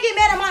 y'all can't get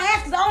mad at my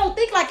ass because I don't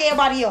think like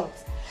everybody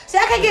else. See,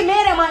 I can't get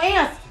mad at my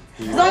ass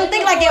because I don't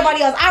think like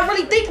everybody else. I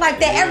really think like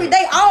that every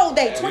day, all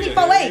day,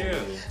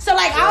 24/8. So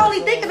like, I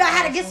only think about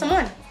how to get some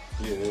money.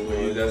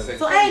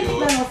 So I ain't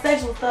thinking about no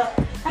sexual stuff.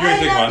 You ain't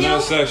think about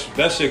nothing sexual.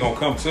 That shit gonna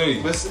come to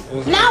you.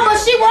 No, but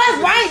she was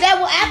right. That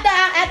was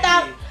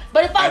after.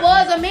 But if I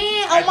was a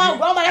man on my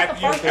grandma, that's the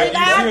first thing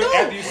I do.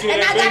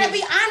 And I gotta be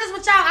honest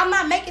with y'all. I'm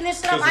not making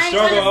this shit up. I ain't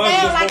trying to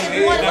sound like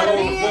it's what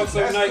it is.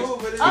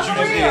 But you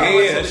just get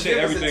head. That shit,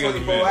 everything is a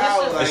man.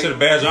 That shit a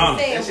badge of honor.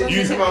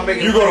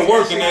 You go to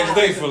work the next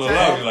day full of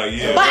love. You're like,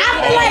 yeah. But I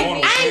feel like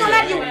I ain't gonna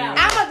let you.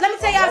 Let me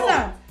tell y'all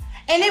something.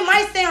 And it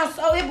might sound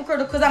so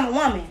hypocritical because I'm a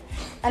woman.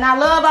 And I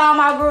love all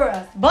my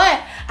girls. But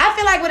I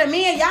feel like with a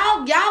man,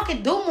 y'all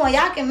can do more.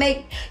 Y'all can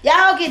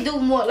do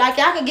more. Like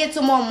y'all can get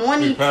to more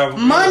money.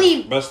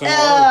 Best thing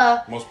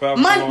most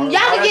powerful.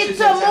 Y'all can get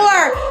to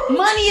more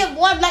money of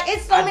what, like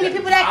it's so many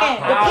people that can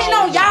depend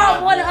on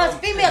y'all more than us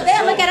females.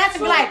 They'll look at us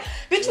and be like,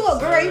 bitch, you a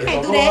girl, you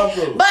can't do that.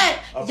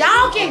 But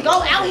y'all can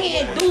go out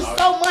here and do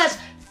so much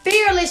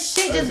fearless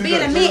shit just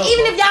being a man.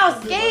 Even if y'all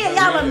scared,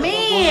 y'all a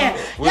man.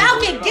 Y'all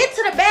can get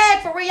to the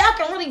bag for real. Y'all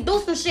can really do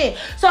some shit.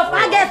 So if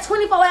I got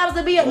 24 hours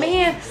to be a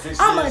man,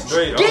 I'ma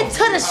get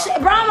to the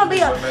shit, bro. I'ma be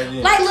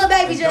like Lil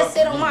Baby just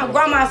said on my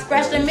grandma,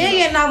 scratched $1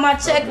 million on my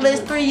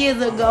checklist 3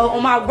 years ago.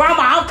 On my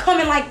grandma, I'm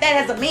coming like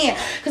that as a man.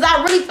 Cause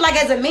I really feel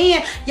like as a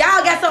man,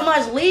 y'all got so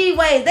much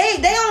leeway. They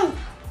don't.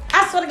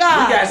 I swear to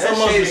God. We got so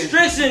much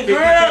restriction,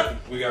 girl.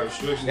 We got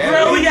restrictions.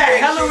 Girl, we got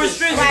hella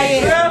restrictions,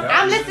 girl.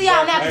 I'm listening to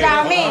y'all now because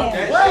y'all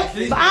men.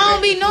 But I don't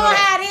be knowing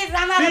how it is.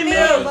 I'm not a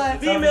man, but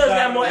females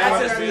got more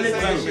access to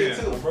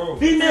niggas.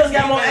 Females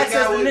got more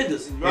access to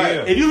niggas.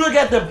 Right. If you look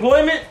at the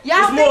employment,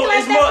 y'all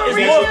it's more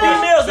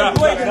females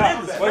employed than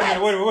niggas. Wait.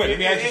 Let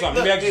me ask you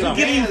something.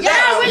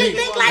 Y'all really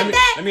think like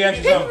that? Let me ask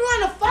you People something.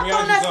 want to fuck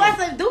on us for us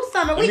to do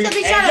something. We could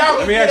be trying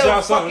to. Let me ask y'all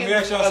something.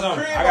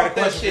 I got a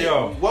question for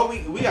y'all. What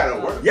we gotta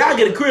work. Y'all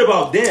get a crib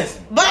off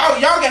dancing.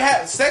 But y'all can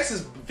have sex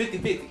is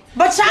 50-50.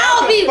 But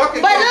y'all be, but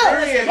look,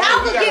 y'all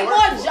y'all could get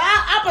more job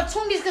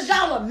opportunities because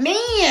y'all a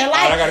men.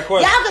 Like, I got a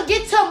question. y'all could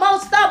get to more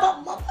stuff.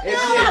 You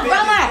know my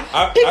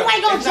brother. People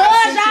ain't gonna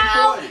judge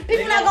y'all.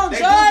 People not gonna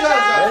judge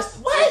y'all.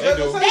 What?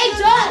 They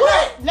judge.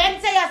 What? Let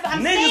me tell y'all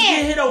something. Niggas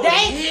get hit over the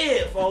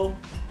head,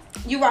 folks.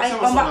 You right.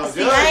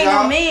 See, I ain't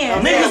no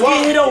man. Niggas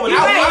get hit over the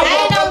head. I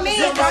ain't no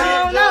man, so I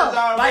don't know.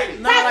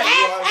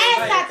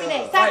 Ask Tati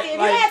next. Tati, if you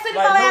had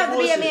 24 hours to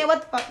be a man, what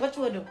the fuck? What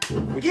you would do?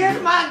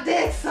 Get my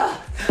dick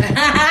sucked.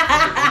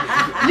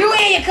 You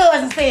and your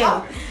cousin said.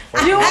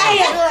 You and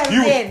your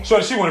cousin said.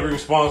 So she want to be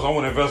responsible. I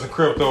want to invest in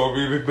crypto or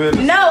be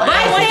business. No,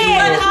 I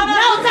said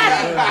no,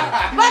 Tati.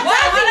 But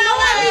Tati, no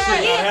one even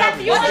here.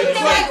 Tati, you don't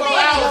think like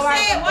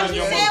that. What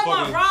you said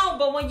wasn't wrong,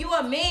 but when you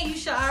a man, you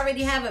should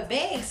already have a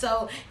bag.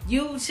 So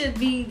you should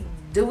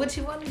do what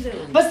you want to do.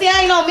 But see,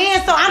 I ain't no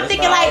man, so I'm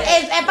thinking like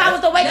if I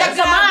was to wake up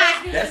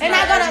tomorrow and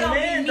I gotta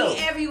me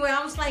everywhere,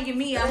 I'm slanging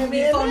me. I'm gonna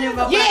be phoning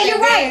up. Yeah, you're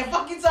right.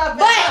 Fuck you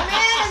talking about. A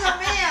man is a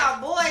man.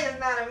 A boy is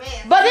not a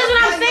man. But this is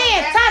what I'm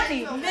saying,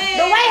 Tati.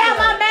 The way how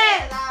my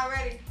man.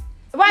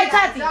 Right,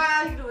 Tati.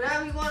 You do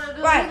whatever you want to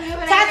do. Right,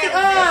 Tati.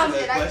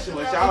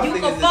 You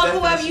can fuck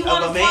whoever you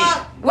want to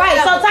fuck.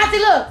 Right, so Tati,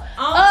 look.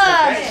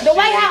 The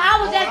way how I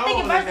was just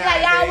thinking versus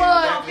like y'all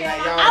was.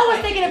 I was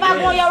thinking if I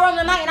go in your room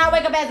tonight and I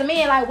wake up as a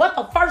man, like what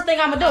the first thing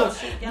I'ma do?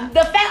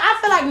 The fact I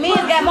feel like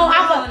men got more.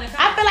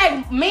 I feel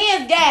like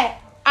men got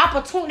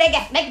opportunity. They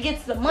can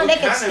get to the money. They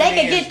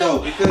can get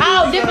through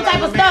all different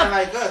type of stuff.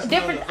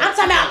 I'm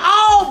talking about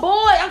all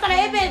boys. I'm talking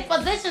about even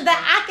positions that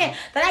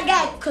I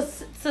got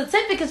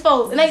certificates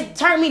for, and they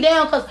turn me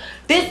down because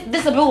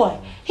this a boy.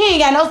 He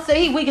ain't got no.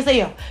 He weak as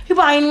hell. He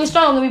probably ain't even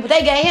stronger than me, but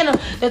they gave him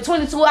the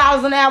 22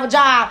 hours an hour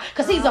job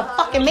because he's a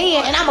fucking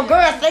man and I'm a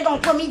girl, so they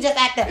gonna put me just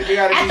at the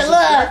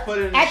love. You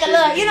know what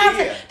I'm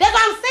saying? That's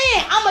what I'm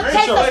saying. I'm gonna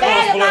take the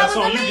bag if I was a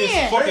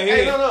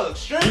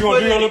man. You gonna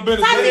do your little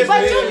business?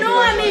 But you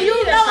know me. You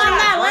know I'm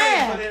not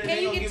lying. Can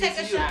you take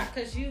a shot?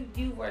 Cause you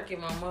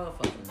working my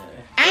motherfucking nerve.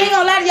 I ain't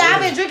gonna lie to y'all.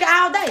 I've been drinking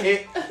all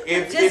day.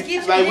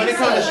 If like when it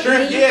comes to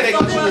strength, yeah, they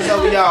gonna choose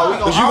over y'all.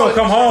 Cause you gonna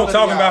come home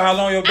talking about how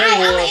long your day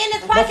was. I'm in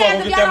this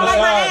podcast if y'all don't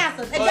like my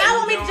answers. If y'all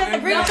want me to just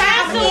agree with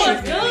y'all,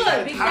 it's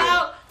good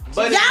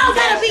because y'all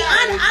gotta be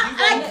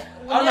honest.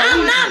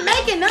 I'm not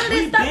making none of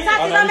this stuff.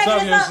 Tati's not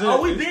making this stuff.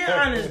 Oh, we being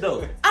honest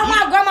though. Oh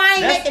my grandma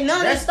ain't making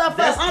none of this stuff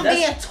up. I'm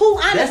being too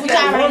honest with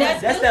y'all right now.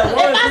 That's that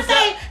one. If I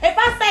say If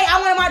I say I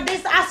wanted my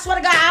dick, I swear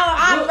to God,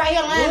 I'll be right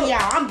here lying to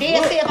y'all. I'm dead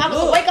serious. If I was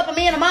to wake up a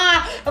man of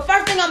mine, the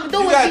first thing I'm gonna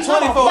do you is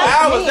got 24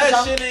 hours. That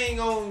though. shit ain't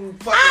gonna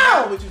fucking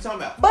happen. What you talking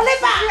about? But look,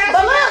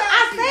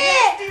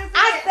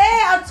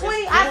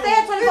 I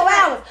said 24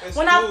 hours.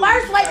 When I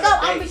first wake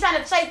up, I'm gonna be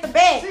trying to chase the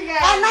bag.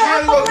 At night,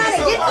 I'm fucking around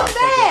to get to the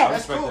bag.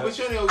 That's cool, but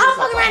you ain't I'm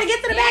fucking around to get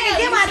to the bag and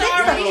get my dick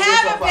already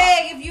have a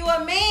bag if you a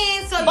man.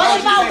 So but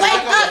if I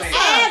wake up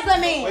as a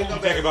man, You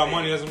think about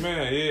money as a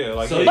man, yeah.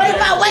 Like, So but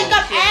if I wake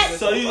up as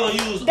So you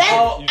gonna use that,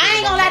 all? I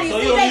ain't gonna lie to you. So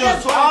you gonna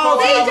use all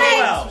 24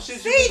 hours?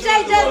 CJ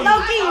just low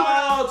key.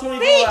 All 24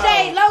 CJ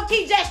hours. low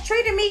key just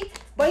treated me,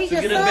 but he To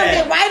just get a summed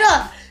bag. it right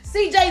up.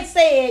 CJ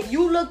said,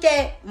 "You look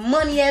at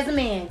money as a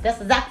man.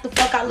 That's exactly the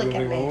fuck I look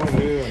at, man.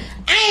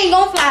 I ain't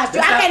gonna fly through.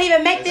 I can't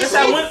even make this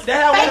shit faker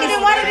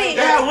than what it is.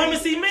 That's how women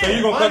see men. So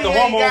you gonna cut the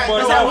hormone That's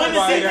That's bust how off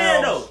women see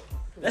men, though.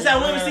 That's how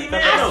women see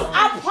men, though.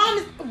 I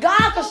promise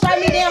God can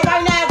strike me down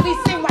right now if we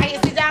sitting right here.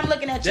 CJ, I'm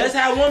looking at you. That's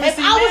how women If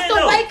see I was men, to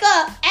though. wake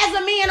up as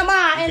a man of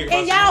mine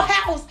in y'all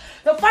house,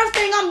 the first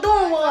thing I'm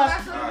doing was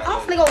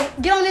I'm finna go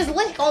get on this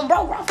lick on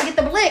bro. I'm finna get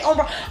the lick on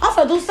bro. I'm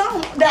finna do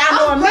something that I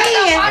know a man.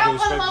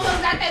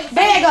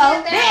 There you go.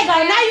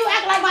 Now you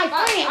act like my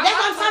friend. That's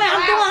what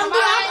I'm talking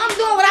about. I'm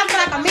doing what I feel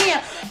like a man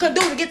could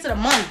do to get to the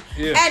money.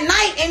 Yeah. At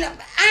night, and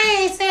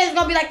I ain't saying it's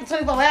gonna be like the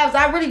 24 hours.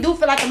 I really do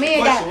feel like a man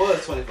The got.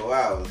 question was 24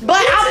 hours.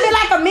 But I feel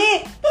like a man.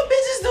 But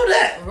bitches do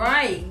that.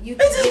 right, you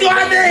Bitches go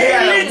out there You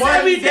and got licks one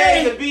every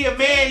day day. to be a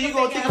man. You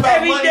gonna think about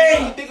Every money. day.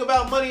 You think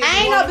about money.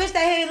 I ain't no bitch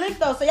that hit lick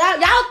though. So y'all,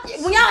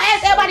 when y'all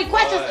ask everybody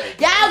questions,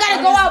 y'all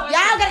gotta go out.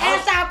 Y'all gotta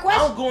answer our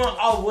questions. I'm going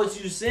off what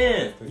you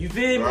saying. You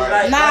feel me?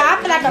 Right. Nah,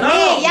 I feel like a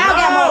man. Y'all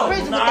got more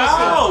prisons with that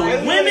shit.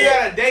 You Women,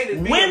 got a day to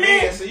be a women,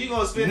 man, so you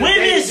gonna spend a day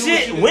women to do what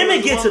shit. you do Women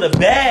with get the to the woman.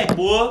 bag,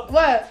 boy.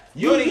 What?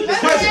 The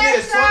question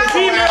is 24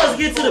 Females hours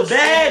get to before the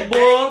bag, spending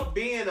boy. day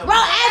being a Bro,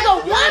 as a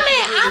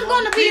woman, I'm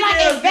gonna be like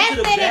Females get to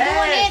the invested in doing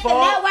bag, this and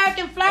Paul.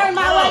 networking, flirting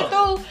my way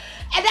through.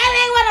 And that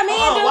ain't what a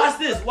man do. Watch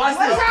this. Watch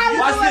this. how you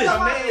Watch do it, this.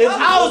 though? If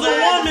I was a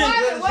What woman,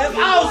 you if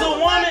I was a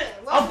woman,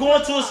 I'm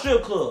going to a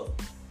strip club.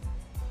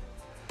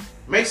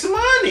 Make some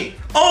money.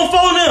 On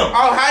phone them.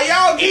 Oh, how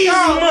y'all get Easy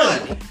y'all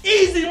money.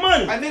 Easy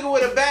money. A nigga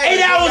with a bag.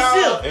 8-hour y'all-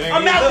 shift. It ain't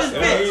I'm out easy. this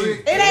bitch.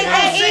 It ain't that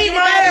I'm easy, shaking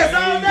my baby. ass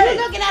all day.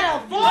 You looking at a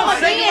former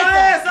I'm shaking my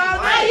ass all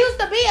dancer. I day. used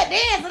to be a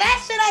dancer. That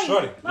shit ain't.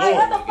 Shorty, Like,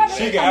 what the fuck is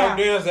she you can talking about?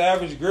 outdance the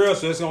average girl,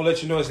 so it's gonna let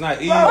you know it's not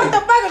easy. What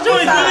the fuck is you I'm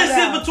only doing this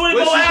shit talking for about? 24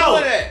 What she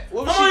hours. doing at?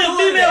 What was I'm she only a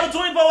doing female at? for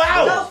 24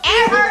 hours.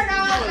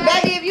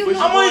 Baby, if you But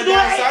know, I'm only doing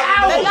 8 they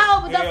hours. know,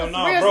 but Hell those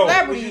no, real bro.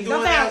 celebrities. What you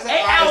doing Sometimes. now?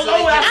 8 hours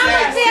Alright, over.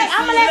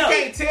 I'ma let You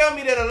can't tell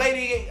me that a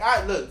lady.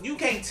 Look, you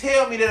can't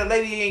tell me that a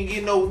lady ain't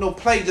getting no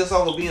play just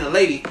off of being a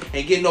lady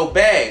and getting no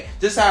bag.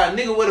 Just how a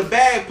nigga with a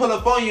bag pull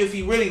up on you, if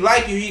he really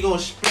like you, he gonna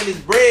spend his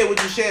bread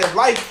with you, share his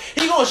life.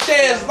 He gonna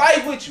share his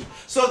life with you.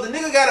 So if the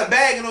nigga got a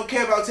bag and don't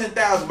care about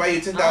 10,000, buy you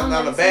a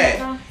 $10,000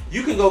 bag.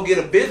 You can go get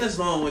a business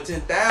loan with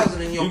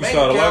 10,000 in your You can bank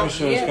start a life account.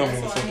 insurance Yeah,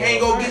 company. that's with why. You ain't somebody.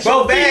 gonna get Bro,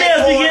 your bag. females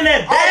be for getting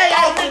that it. bag Off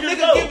out the niggas nigga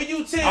though. giving you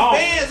 10 Oh.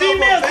 bands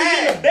Females off a be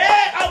getting the bag.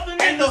 bag off the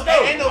Ain't niggas no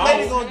though.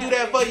 lady gonna do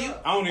that for you.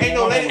 I don't even Ain't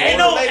no want lady. no Ain't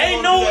more. no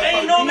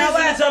Ain't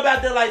reason to talk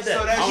about that like So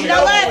that. that You shit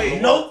know over what?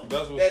 with. Nope.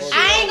 That's what's That fucked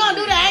shit- up. I ain't gonna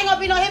do that. I ain't gonna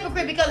be no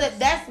hypocrite because if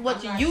that's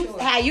what how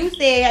you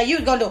said how you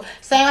was gonna do.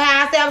 Same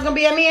how I said I was gonna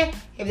be a man.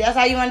 If that's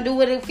how you wanna do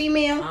with a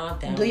female, Oh,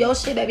 damn. do your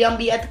shit, baby. I'm gonna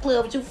be at the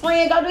club with your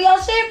friend. Go do your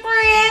shit,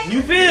 friend.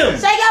 You feel me?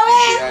 Shake your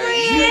ass, Yeah,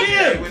 friend. you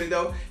ain't with it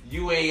though.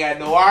 You ain't got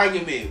no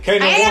argument.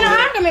 Can't I ain't got no woman-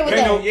 argument with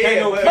can't that. no- can't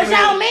no Yeah, But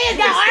female- y'all men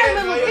got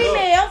argument with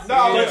females. No,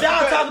 But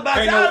y'all talk about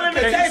Can't y'all no-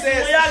 limitations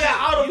when y'all got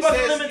all the you fucking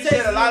said- you limitations.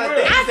 said a lot of in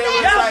the things. world. I said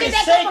Y'all shit can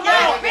that shake come from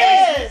y'all my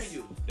ass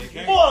They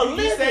can't. for a You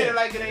said it living.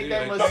 like it ain't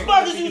that much. What the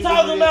fuck is you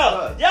talking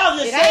about? Y'all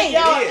just It shake ain't.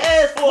 y'all It is.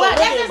 ass for Well, a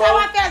that's living, just how bro.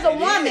 I feel as a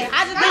woman.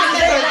 I just think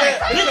Bitches ain't that.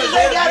 Bitches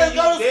ain't gotta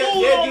go to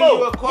school no more.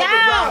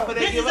 Y'all.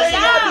 Bitches ain't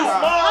gotta be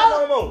smart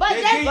no more. But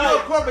They that's give you a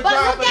corporate but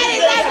job look for at that.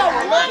 it as a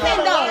woman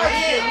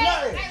though.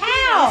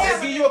 How?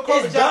 They give you a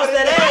corporate It's job for bust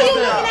that that. How you ass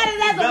looking at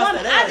it as a Bust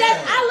woman? that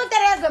I looked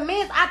at it as a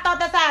man. I thought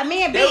that's how a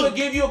man They would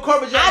be. give you a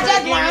corporate job. I They just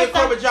give me a learned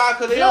corporate job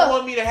because they don't Look.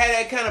 want me to have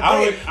that kind of I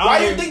don't- bread. I don't Why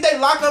you even- think they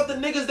lock up the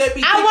niggas that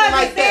be I thinking wasn't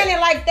like saying that?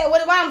 it like that.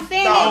 What I'm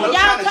saying No, is, I'm when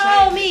trying y'all to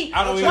told change me, I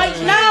don't wait,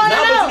 even- no, No,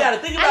 but you gotta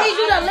think I about need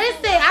you to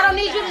listen. I don't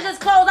need you to just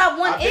close off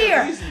one I've been ear.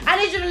 listening. I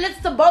need you to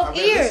listen to both I've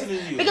been ears. listening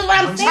to you. Because what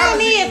I'm I'm saying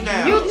challenging is, you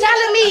now. you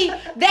telling me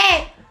that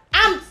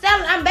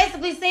I'm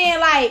basically saying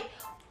like,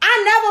 I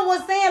never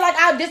was saying like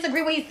I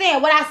disagree with what he's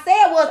saying. What I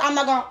said was I'm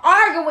not gonna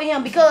argue with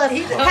him because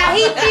how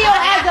he feel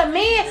as a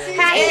man,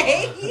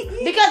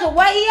 because of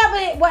what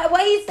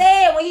he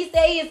said when he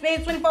said he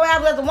spends 24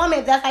 hours as a woman.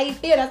 If that's how he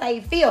feel. That's how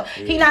he feel.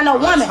 He not no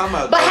I'm not woman. talking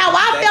about But that. how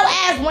I felt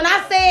as when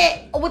I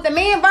said with the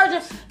man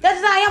version, that's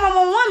just how I am. I'm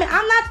a woman.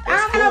 I'm not. I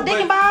don't have no dick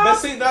and But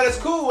balls. see, no, that's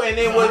cool. And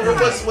then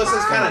what's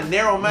this kind of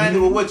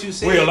narrow-minded with what you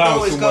said? We allow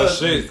though, is too much 'cause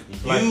shit.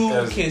 Like, you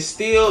as- can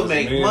still as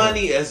make men.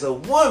 money as a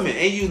woman,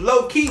 and you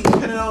low key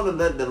depending on the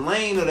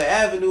lane or the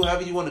avenue,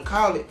 however you want to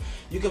call it,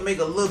 you can make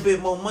a little bit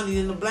more money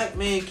than the black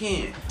man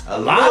can. A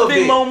lot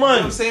bit more money. You know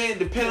what I'm saying?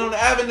 Depending on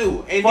the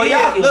avenue. And boy, then,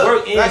 y'all can look,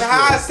 work in like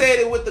how I strip. said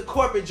it with the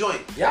corporate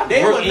joint. Y'all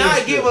They work will in not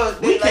strip. give a...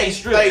 We can't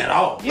strip like, at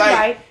all. You Like,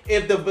 right.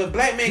 if the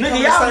black man Nigga,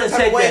 comes y'all a certain done type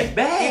take of way, that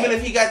bag. even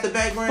if he got the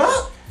background,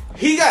 Fuck.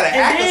 he got to And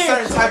act then- a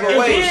certain type of and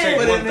way then-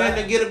 for them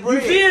to get a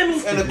bread. You feel me?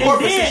 In a And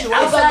corporate then, situation.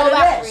 outside of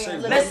that,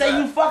 Let's let's say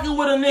you fucking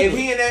with a nigga.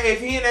 If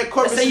he in that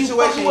corporate Let's say you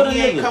situation, fucking with a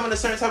he ain't nigga. coming a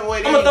certain type of way.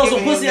 I'm gonna throw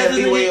some pussy at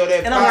this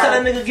nigga, and I'm gonna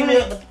tell that nigga, give me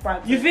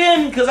a... You feel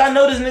me? Because I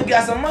know this nigga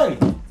got some money.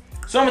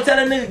 So I'm gonna tell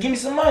that nigga, give me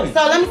some money.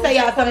 So let me tell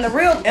y'all something. The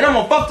real. And I'm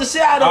gonna fuck the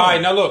shit out of him.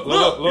 Alright, now look.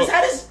 This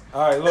how this...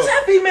 All right, look. This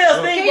how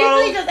females think, Can bro.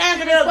 you please just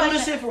answer this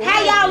question? How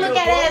y'all look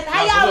at us?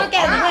 How y'all look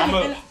at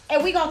women?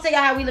 And we gonna tell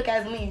y'all how we look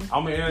at as men.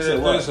 I'm gonna answer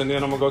this and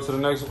then I'm gonna go to the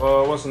next.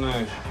 What's the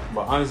name?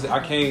 But honestly, I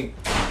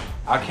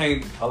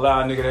can't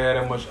allow a nigga to have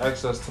that much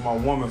access to my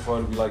woman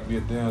for her to be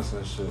a dancer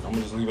and shit. I'm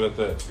gonna just leave it at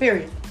that.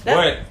 Period.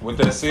 But with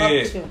that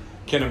said,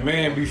 can a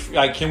man be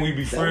like? Can we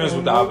be friends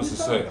with the opposite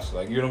sex?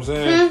 Like, you know what I'm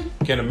saying?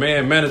 Can a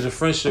man manage a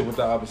friendship with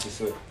the opposite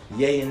sex?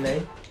 Yay and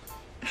nay.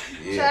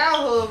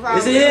 Childhood probably.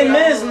 It's a hit and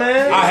miss,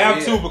 man. I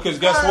have to because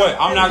guess what?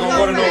 I'm not gonna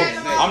go to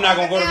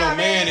no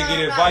man to get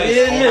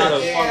advice on how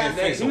to fucking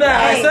fix a woman.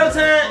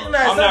 Sometimes, I'm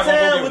not gonna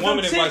go with get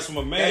woman them advice chicks, from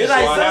a man. it's So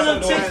like I some have of to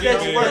them know chicks what that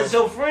to you do. work with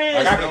your friends.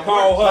 Like I can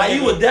call her. Like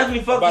you would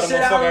definitely fuck about the a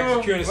shit out motherfucker of after them.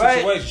 securing the Right?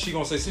 situation. She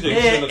gonna say, CJ,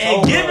 you shouldn't have And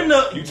told giving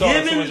her. the- You told her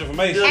too giving- much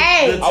information.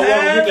 Hey. I wasn't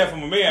get that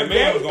from a man.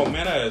 Man was going,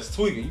 man, that is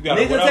tweaking. You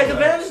gotta Niggas whatever. take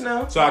advantage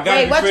now. So I gotta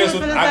Wait, be what you friends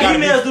was with. finna I say? gotta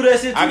Females do that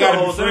shit be. too I the gotta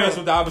whole be friends time.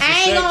 with the opposite I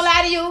sex. ain't gonna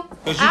lie to you.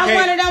 'Cause you I'm can't-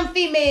 one of them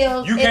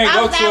females. You If can't I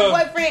go was to our a-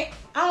 boyfriend,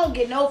 I don't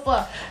get no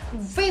fuck.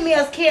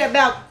 Females care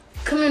about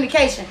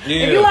communication.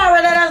 Yeah. If you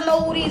already let us know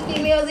who these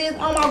females is,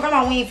 oh my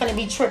grandma, we ain't finna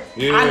be tripping.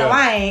 Yeah. I know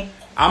I ain't.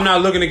 I'm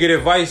not looking to get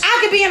advice. I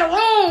could be in a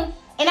room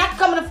and I could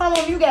come in the front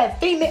room. You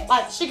got female,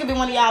 like she could be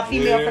one of y'all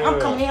female Yeah. friends. I'm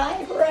coming here, I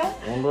ain't girl.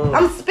 bro.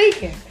 I'm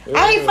speaking.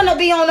 I ain't finna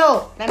be on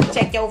no. Let me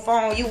check your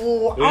phone. You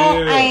will. Yeah.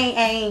 I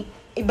ain't.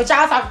 But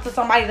y'all talking to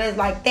somebody that's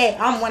like that.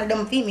 I'm one of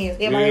them females.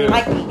 Everybody ain't Yeah.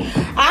 like me.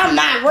 I'm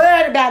not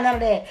worried about none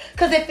of that.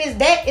 Cause if it's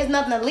that, it's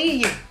nothing to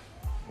leave you.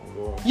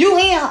 You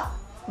here,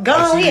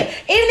 gone see. here. Even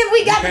if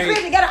we got the can't-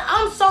 crib together,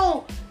 I'm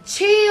so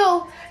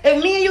chill.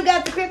 If me and you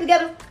got the crib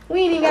together,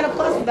 we ain't even gotta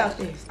fuss about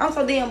this. I'm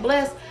so damn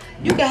blessed.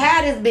 You can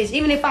have this bitch.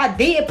 Even if I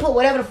did put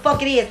whatever the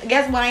fuck it is.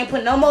 Guess what? I ain't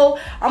putting no more.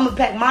 I'm gonna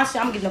pack my shit.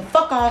 I'm getting the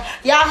fuck on.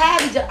 Y'all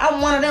have each other. I'm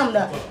one of them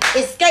to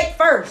escape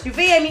first. You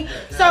feel me?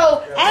 So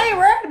I ain't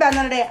worried about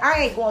none of that.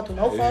 I ain't going through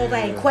no phones. I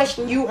ain't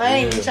questioning you. I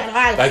ain't even trying to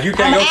hide. Like you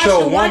can't I'ma go ask to a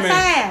you one woman.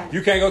 time.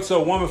 You can't go to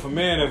a woman for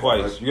man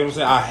advice. You know what I'm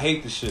saying? I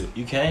hate the shit.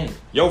 You can't.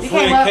 Your You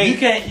friend can't what?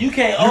 can't. You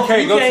can't You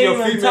can't go to your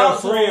even female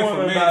talk to a friend for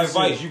woman man about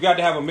advice. shit. You got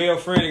to have a male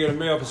friend to get a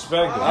male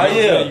perspective. Oh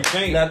yeah. You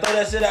can't. Now throw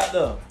that shit out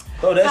there.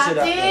 Throw that shit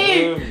out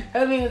there.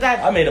 I mean,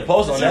 that's I made a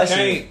post on You that can't.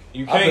 shit.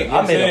 You can't.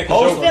 I made a you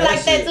post on feel that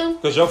like that shit. too?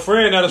 Because your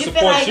friend that'll You feel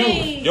support like you.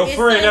 Hey, Your it's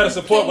friend like, that'll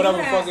support can whatever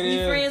you the fuck it be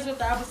is. friends with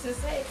the opposite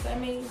sex. I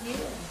mean, yeah.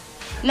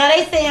 Now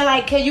they saying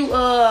like, can you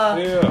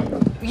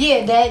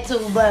Yeah. that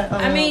too, but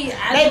I mean,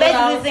 I they do it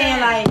all basically the saying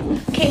time.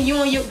 like,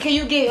 can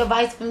you get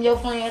advice from your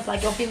friends,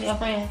 like your female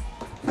friends?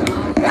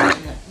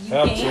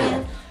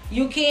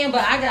 You can,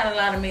 but I got a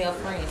lot of male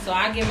friends, so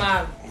I get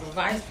my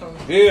advice from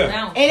Yeah.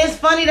 them. And it's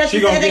funny that She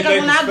you gonna said that get because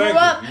their when I grew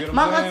perspective, up, you get what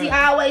my I'm auntie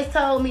saying? always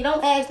told me,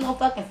 don't ask no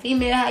fucking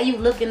female how you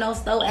look in no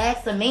store,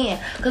 ask a man.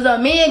 Because a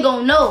man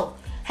gonna know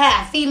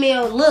how a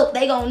female look.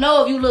 They gonna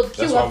know if you look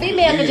cute. That's why A we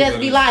female can believe just in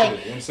be this like, shit,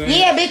 you know what I'm saying?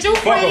 yeah, bitch, you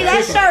Fuck pretty. a That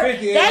 50, shirt,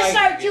 50, that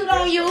like, shirt cute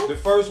on you. The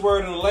first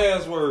word and the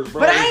last word,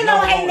 bro. But I It's ain't no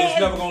never hating gonna- It's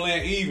ass- never gonna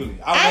land evenly.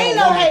 I ain't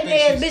know no a woman hating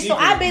think ass she's bitch. So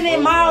equal, I've been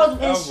in bro. malls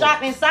and Ever.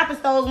 shopping stores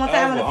one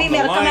time, and Ever. a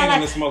female I'm to come the out lion in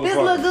like, this this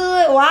motherfucker. look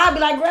good. Or I'll be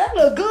like, girl, that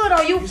look good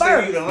on you You say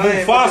first. you the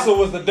lion. Mufasa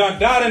was the done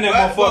dot in that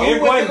But motherfucker. who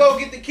It went to wasn't. go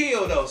get the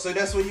kill though? So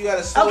that's what you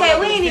gotta. slow Okay, up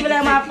we and ain't even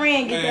let 50-50. my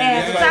friend get the Man,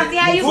 answer. yeah. Tati,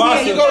 how you Mufasa-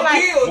 feel? You You go feel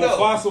like, kill though.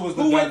 Mufasa was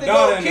the Who went to Dundada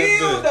go in that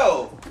kill bitch.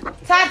 though?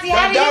 Tati,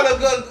 how do you? Dundada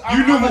good.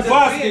 You knew I'ma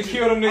Mufasa defend could you.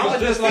 kill them I'ma niggas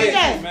just like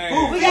defend you, you.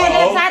 man. We gotta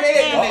let Tati Fed the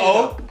answer. nigga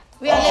though.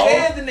 We gotta Who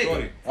let fed the nigga?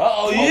 Shorty,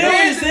 Uh-oh, you Who hear what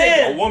he fed the nigga?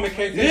 a said? woman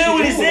can't You take hear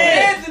what he shit.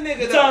 said? fed the nigga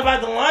You though? talking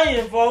about the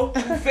lion,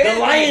 folks. The fed the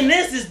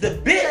lioness is the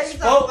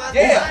bitch, folks.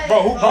 Yeah,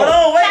 Bro, who Hold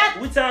on, wait.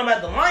 We talking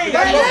about the lion.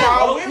 That's Look, what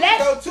our let- women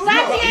go too.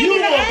 Tati ain't You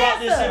even brought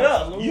this answer. shit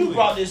up. You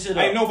brought this shit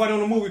Ain't up. nobody on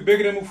the movie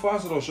bigger than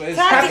Mufasa though. So it's Tati,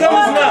 How come it's come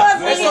on, not?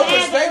 come on, That's let what me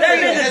answer. perspective That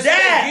is. nigga That's what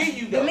died. they give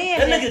you The though. man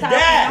That just nigga talking.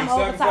 died. I'm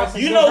over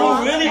talking. You know Go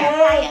who really on.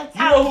 run?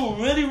 You know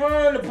who really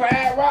run the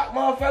Pride Rock,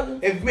 motherfucker?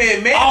 If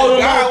man, All the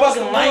the guy was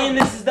motherfucking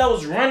lionesses that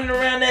was running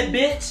around that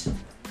bitch.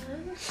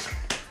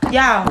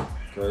 Y'all.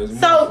 crazy.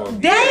 So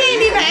motherfucker. they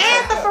ain't even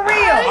answer for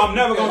real. I'm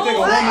never gonna think a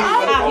woman.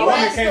 A you woman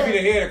answered. can't be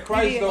the head of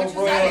Christ though,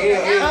 bro. But at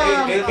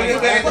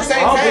the I same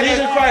don't time, believe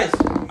in Christ.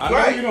 I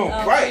know you don't.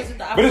 Right.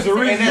 But it's a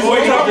reason that's you what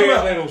wake we're up talking every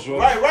about. day though,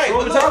 shorty. Right.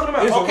 What we talking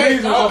about? It's a Okay,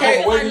 reason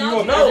okay. motherfucker waking you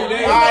up No. every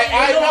day.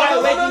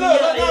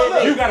 No.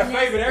 You gotta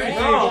favorite everything.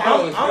 I'm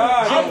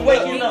God,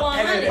 waking up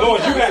every day. Lord,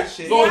 you got.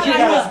 Lord, you He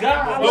got. was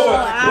God.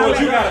 Lord,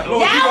 you got.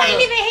 Y'all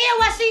ain't even hear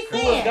what she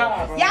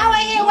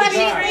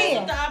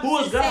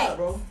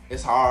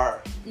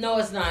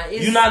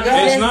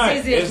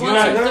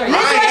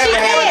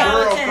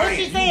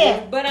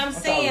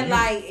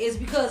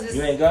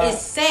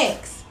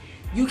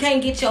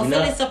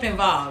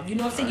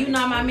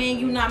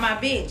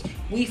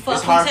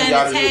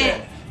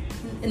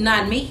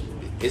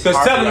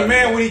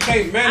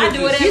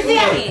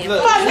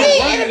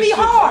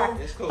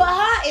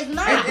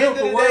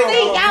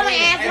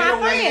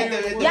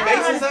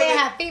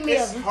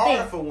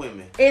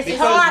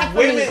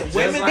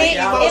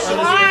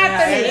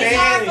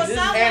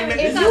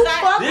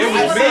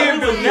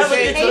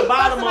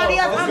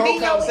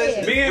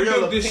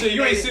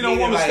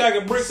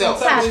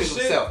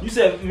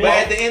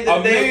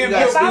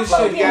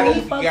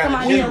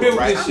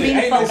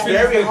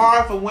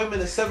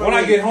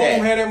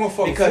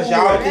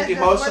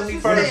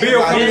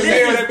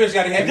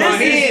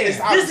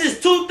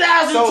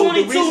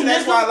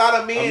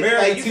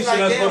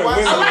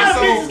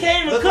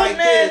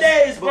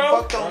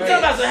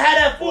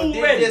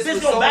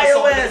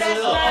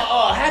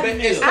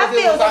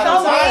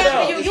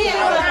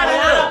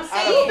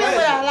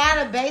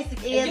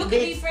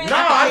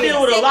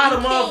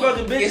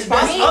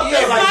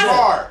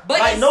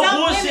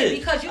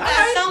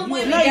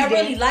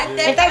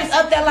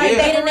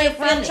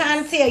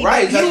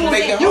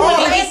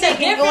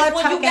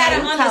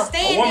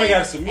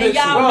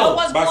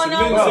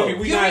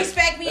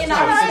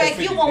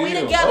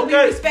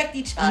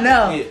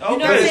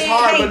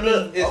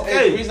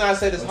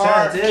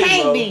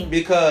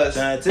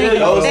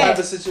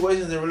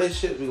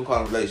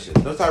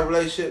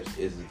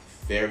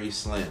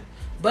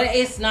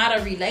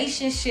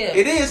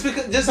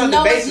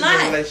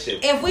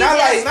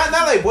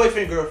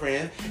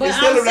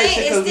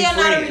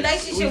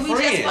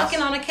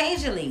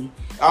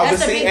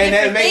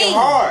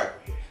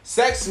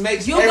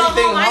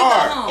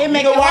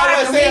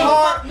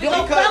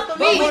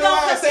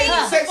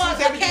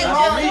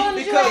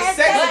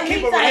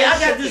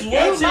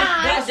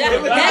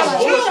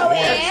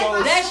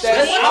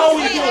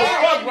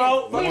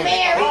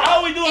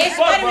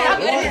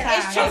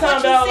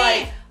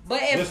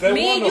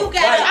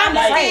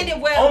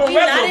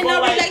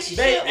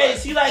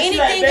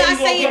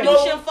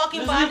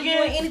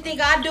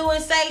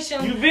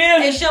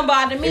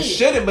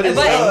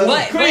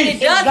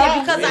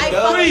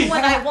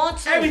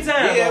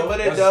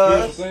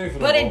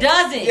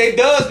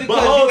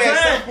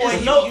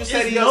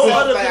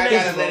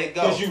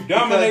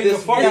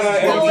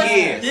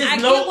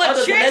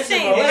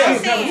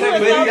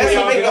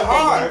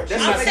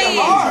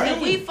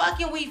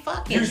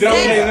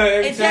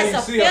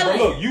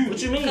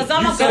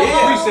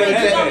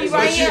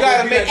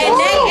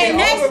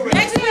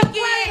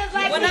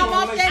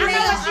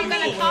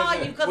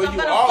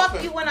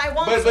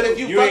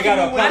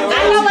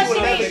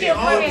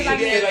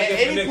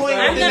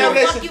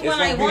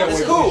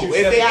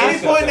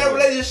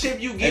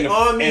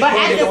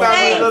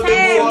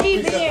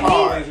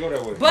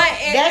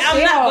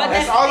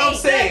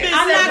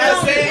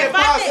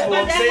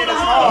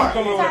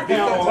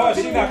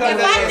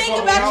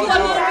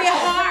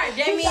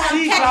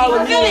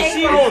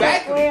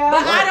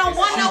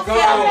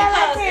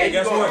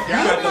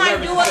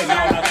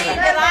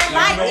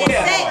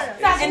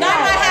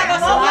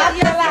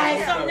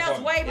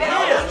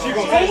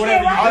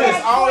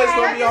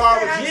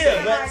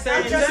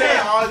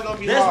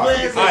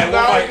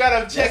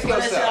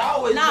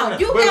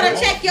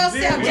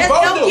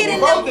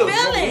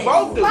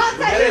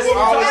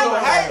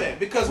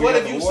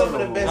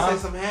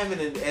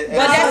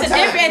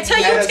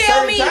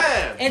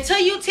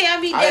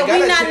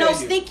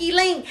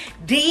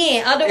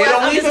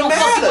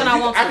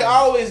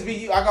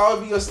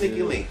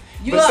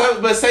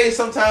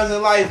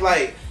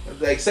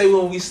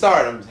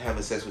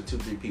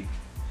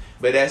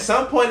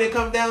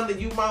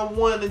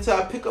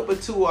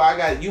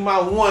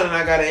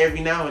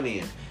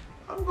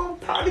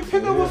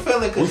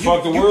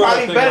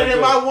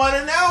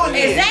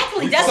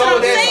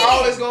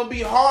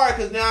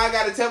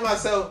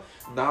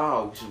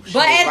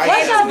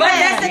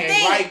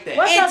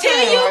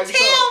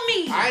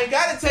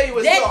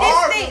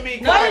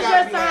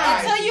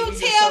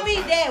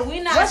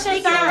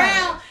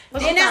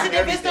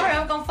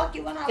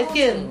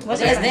Excuse me.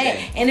 What's that?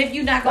 And if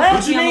you're not gonna,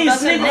 what you need,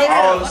 sneakers?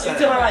 All the same.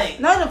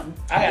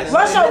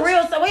 What's your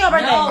real? What's your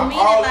birthday? No,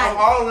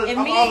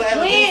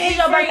 When is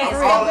your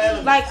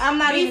birthday? Like I'm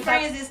not be even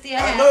friends and still I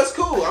have. know it's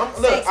cool.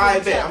 Look, I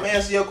bet. I'm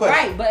answering your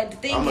question. Right, but the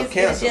thing I'm a is,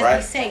 Cancer, just right?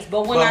 be sex.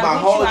 But when But my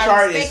whole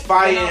chart is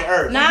fire and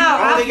earth.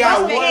 I only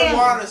got one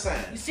water sign.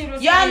 You see what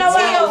I'm Y'all know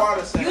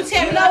what? You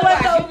tell me You know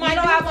what, though? you might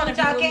I want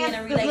to be in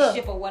a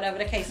relationship or whatever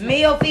the case may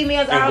be. Male,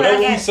 females, all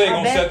whatever I we say,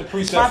 gonna set the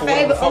preset for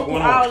whatever the fuck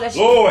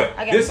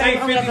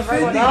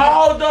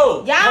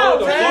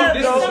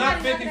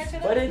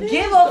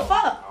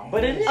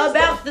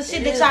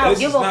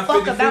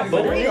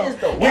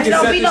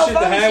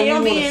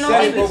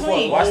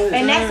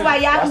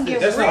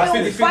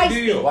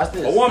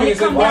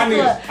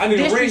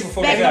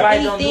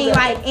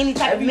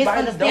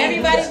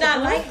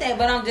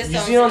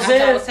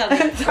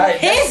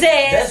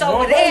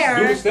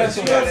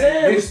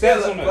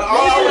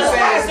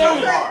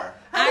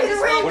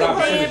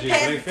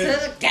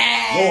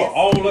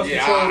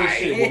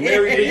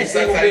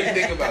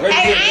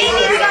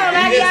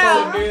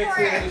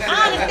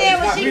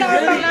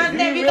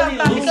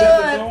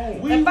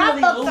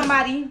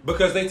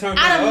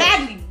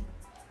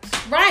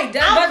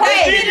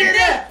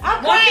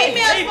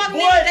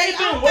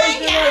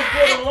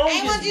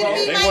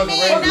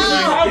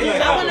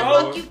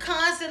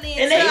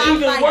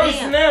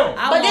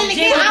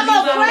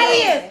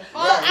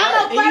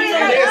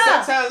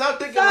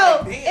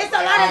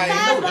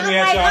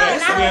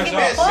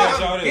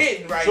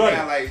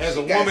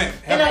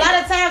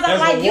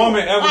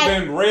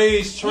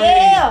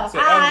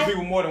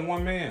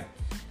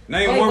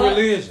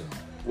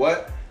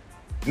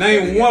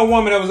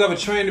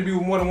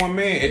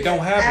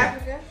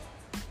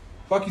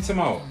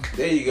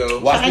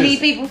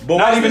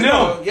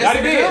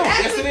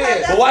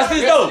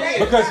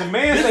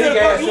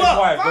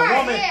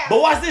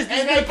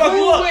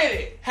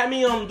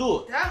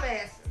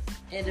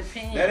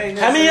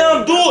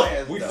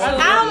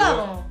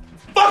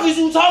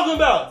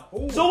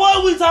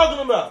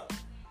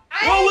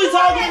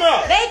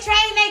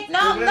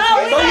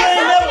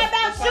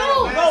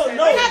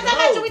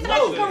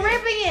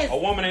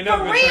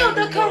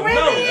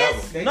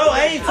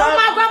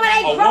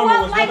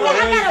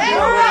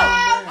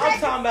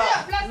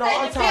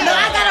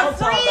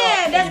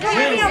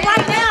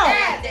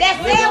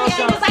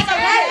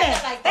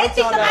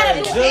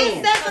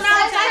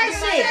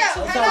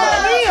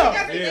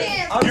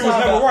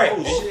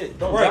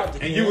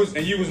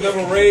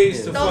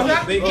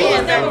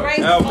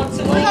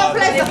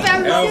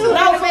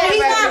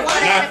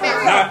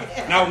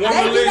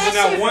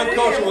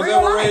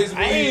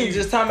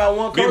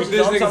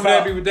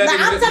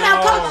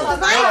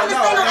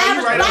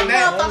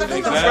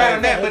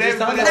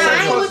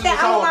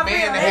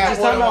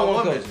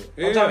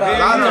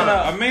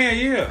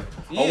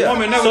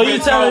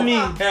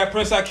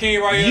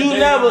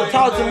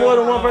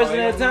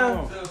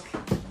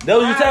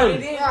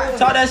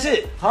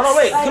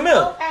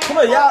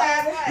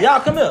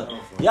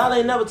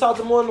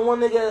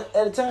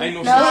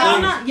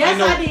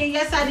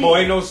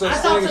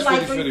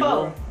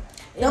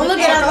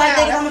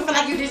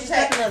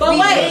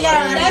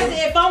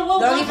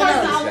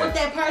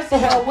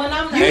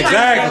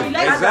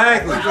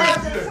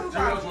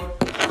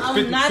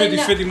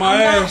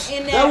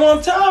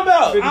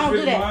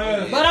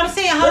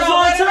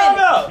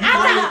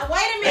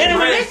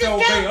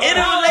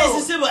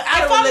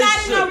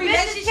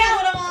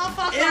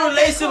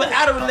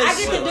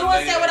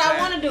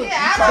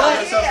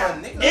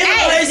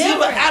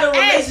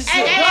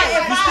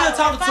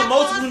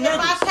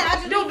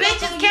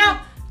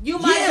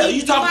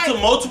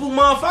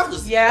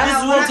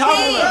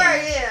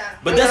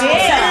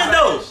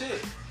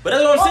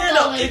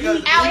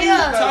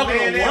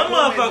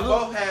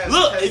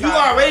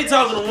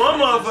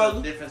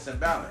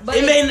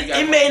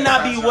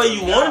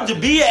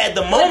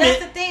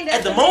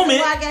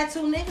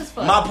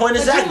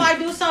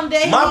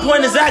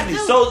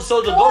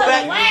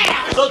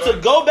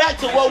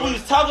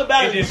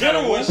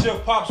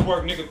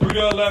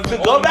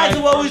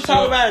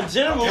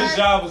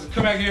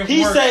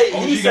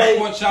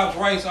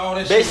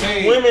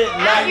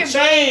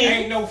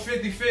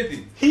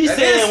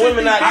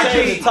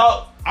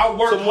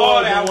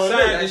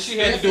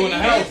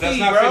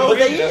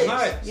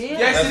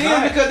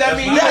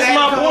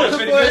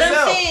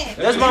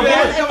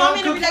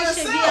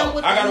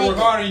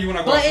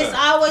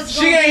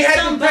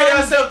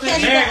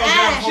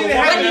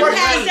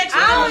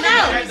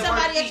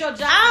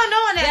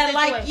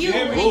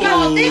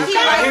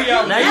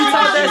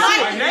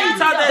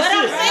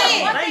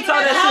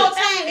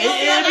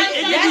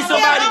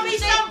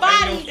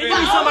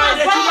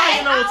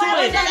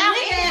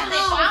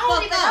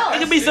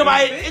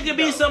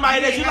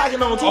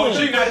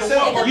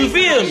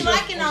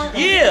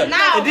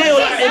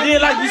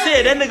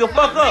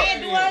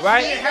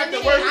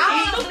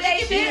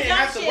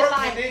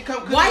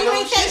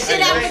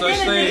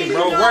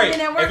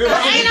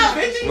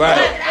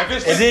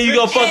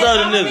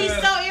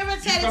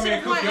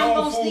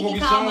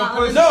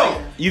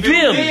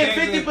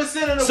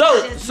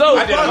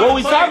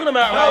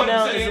right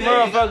now is a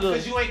motherfucker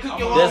Because you ain't cook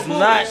your own that's food.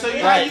 not So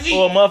you like,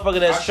 or a motherfucker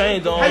that's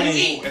trained to How you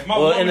only, eat?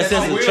 or in the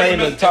sense of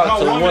trained to talk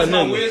to one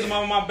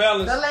nigga. My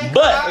balance.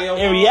 But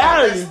in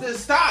reality,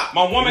 stop.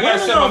 My woman got to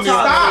set my meal.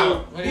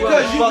 Stop.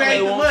 Because you made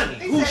the money.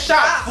 Who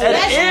shot for at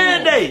the end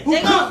of the day,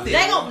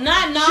 They gon'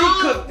 not know.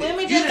 She cooked it.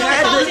 Women You just didn't don't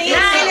have talk to- to you.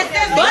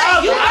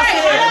 but You I right.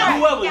 said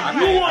whoever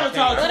you want to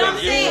talk to. But I'm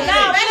saying, no,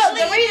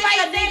 especially if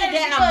it's a nigga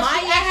that I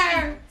might have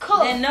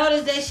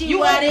she You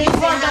what always is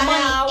brought the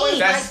money always in.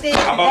 like this.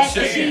 How about That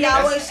shit? she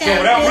always So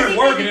without really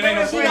working, it ain't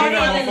no She food. don't It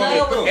fall in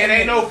love with It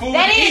ain't no food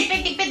That to is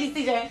eat. 50-50,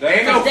 CJ.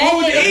 Ain't no That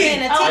food to nigga eat.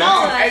 paying Hold attention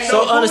on. to that. So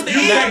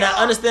understand,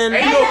 understand.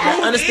 Ain't no food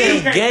to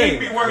Understand eat.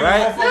 game,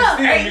 right?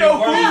 Ain't no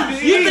food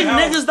to You eat. think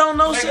niggas don't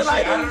know shit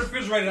like out of that? the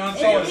refrigerator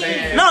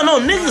unsalted. No,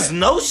 niggas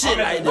know shit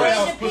like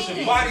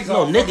this.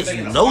 No,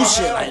 niggas know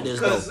shit like this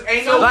Cause though.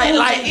 ain't no Like, food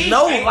like, to eat.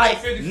 no, like,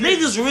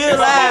 niggas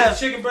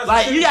realize,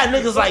 like, you got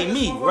niggas like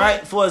me,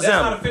 right? For That's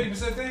not a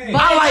example, 50% thing.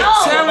 I like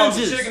Chicken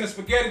challenges. and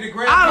spaghetti, the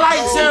gravy. I like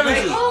Oh,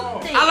 challenges.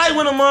 I like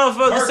when a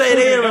motherfucker say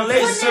they in a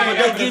relationship, but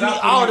they give me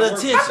all the How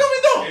attention. come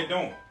we don't? It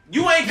don't.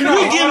 You ain't You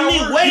cooking. give me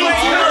way too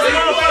much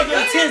motherfucking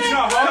attention.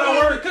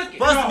 Cooking.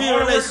 For us to be in a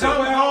relationship.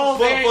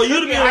 For you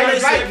to be in a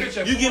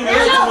relationship, you give me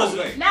way too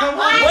much. Now,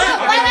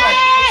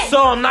 What?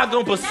 So I'm not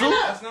gonna pursue?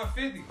 That's not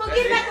 50.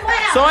 Forget about the way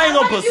out. So I ain't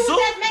gonna If you pursue?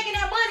 was just making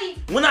that money,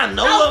 When I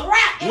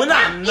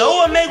know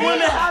what make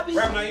women happy?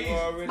 Rap not easy.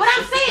 but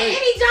I'm saying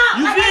any job.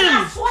 You like, feel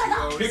I me? swear to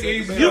God. Pick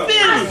easy You up.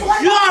 feel me?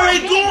 You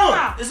already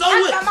gone. It's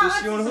over with.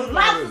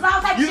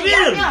 You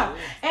feel me?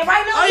 And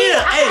right now, Oh,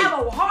 yeah. I Hey. have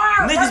a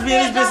hard Niggas be in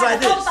this bitch like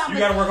this. You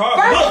gotta work hard.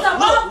 Look,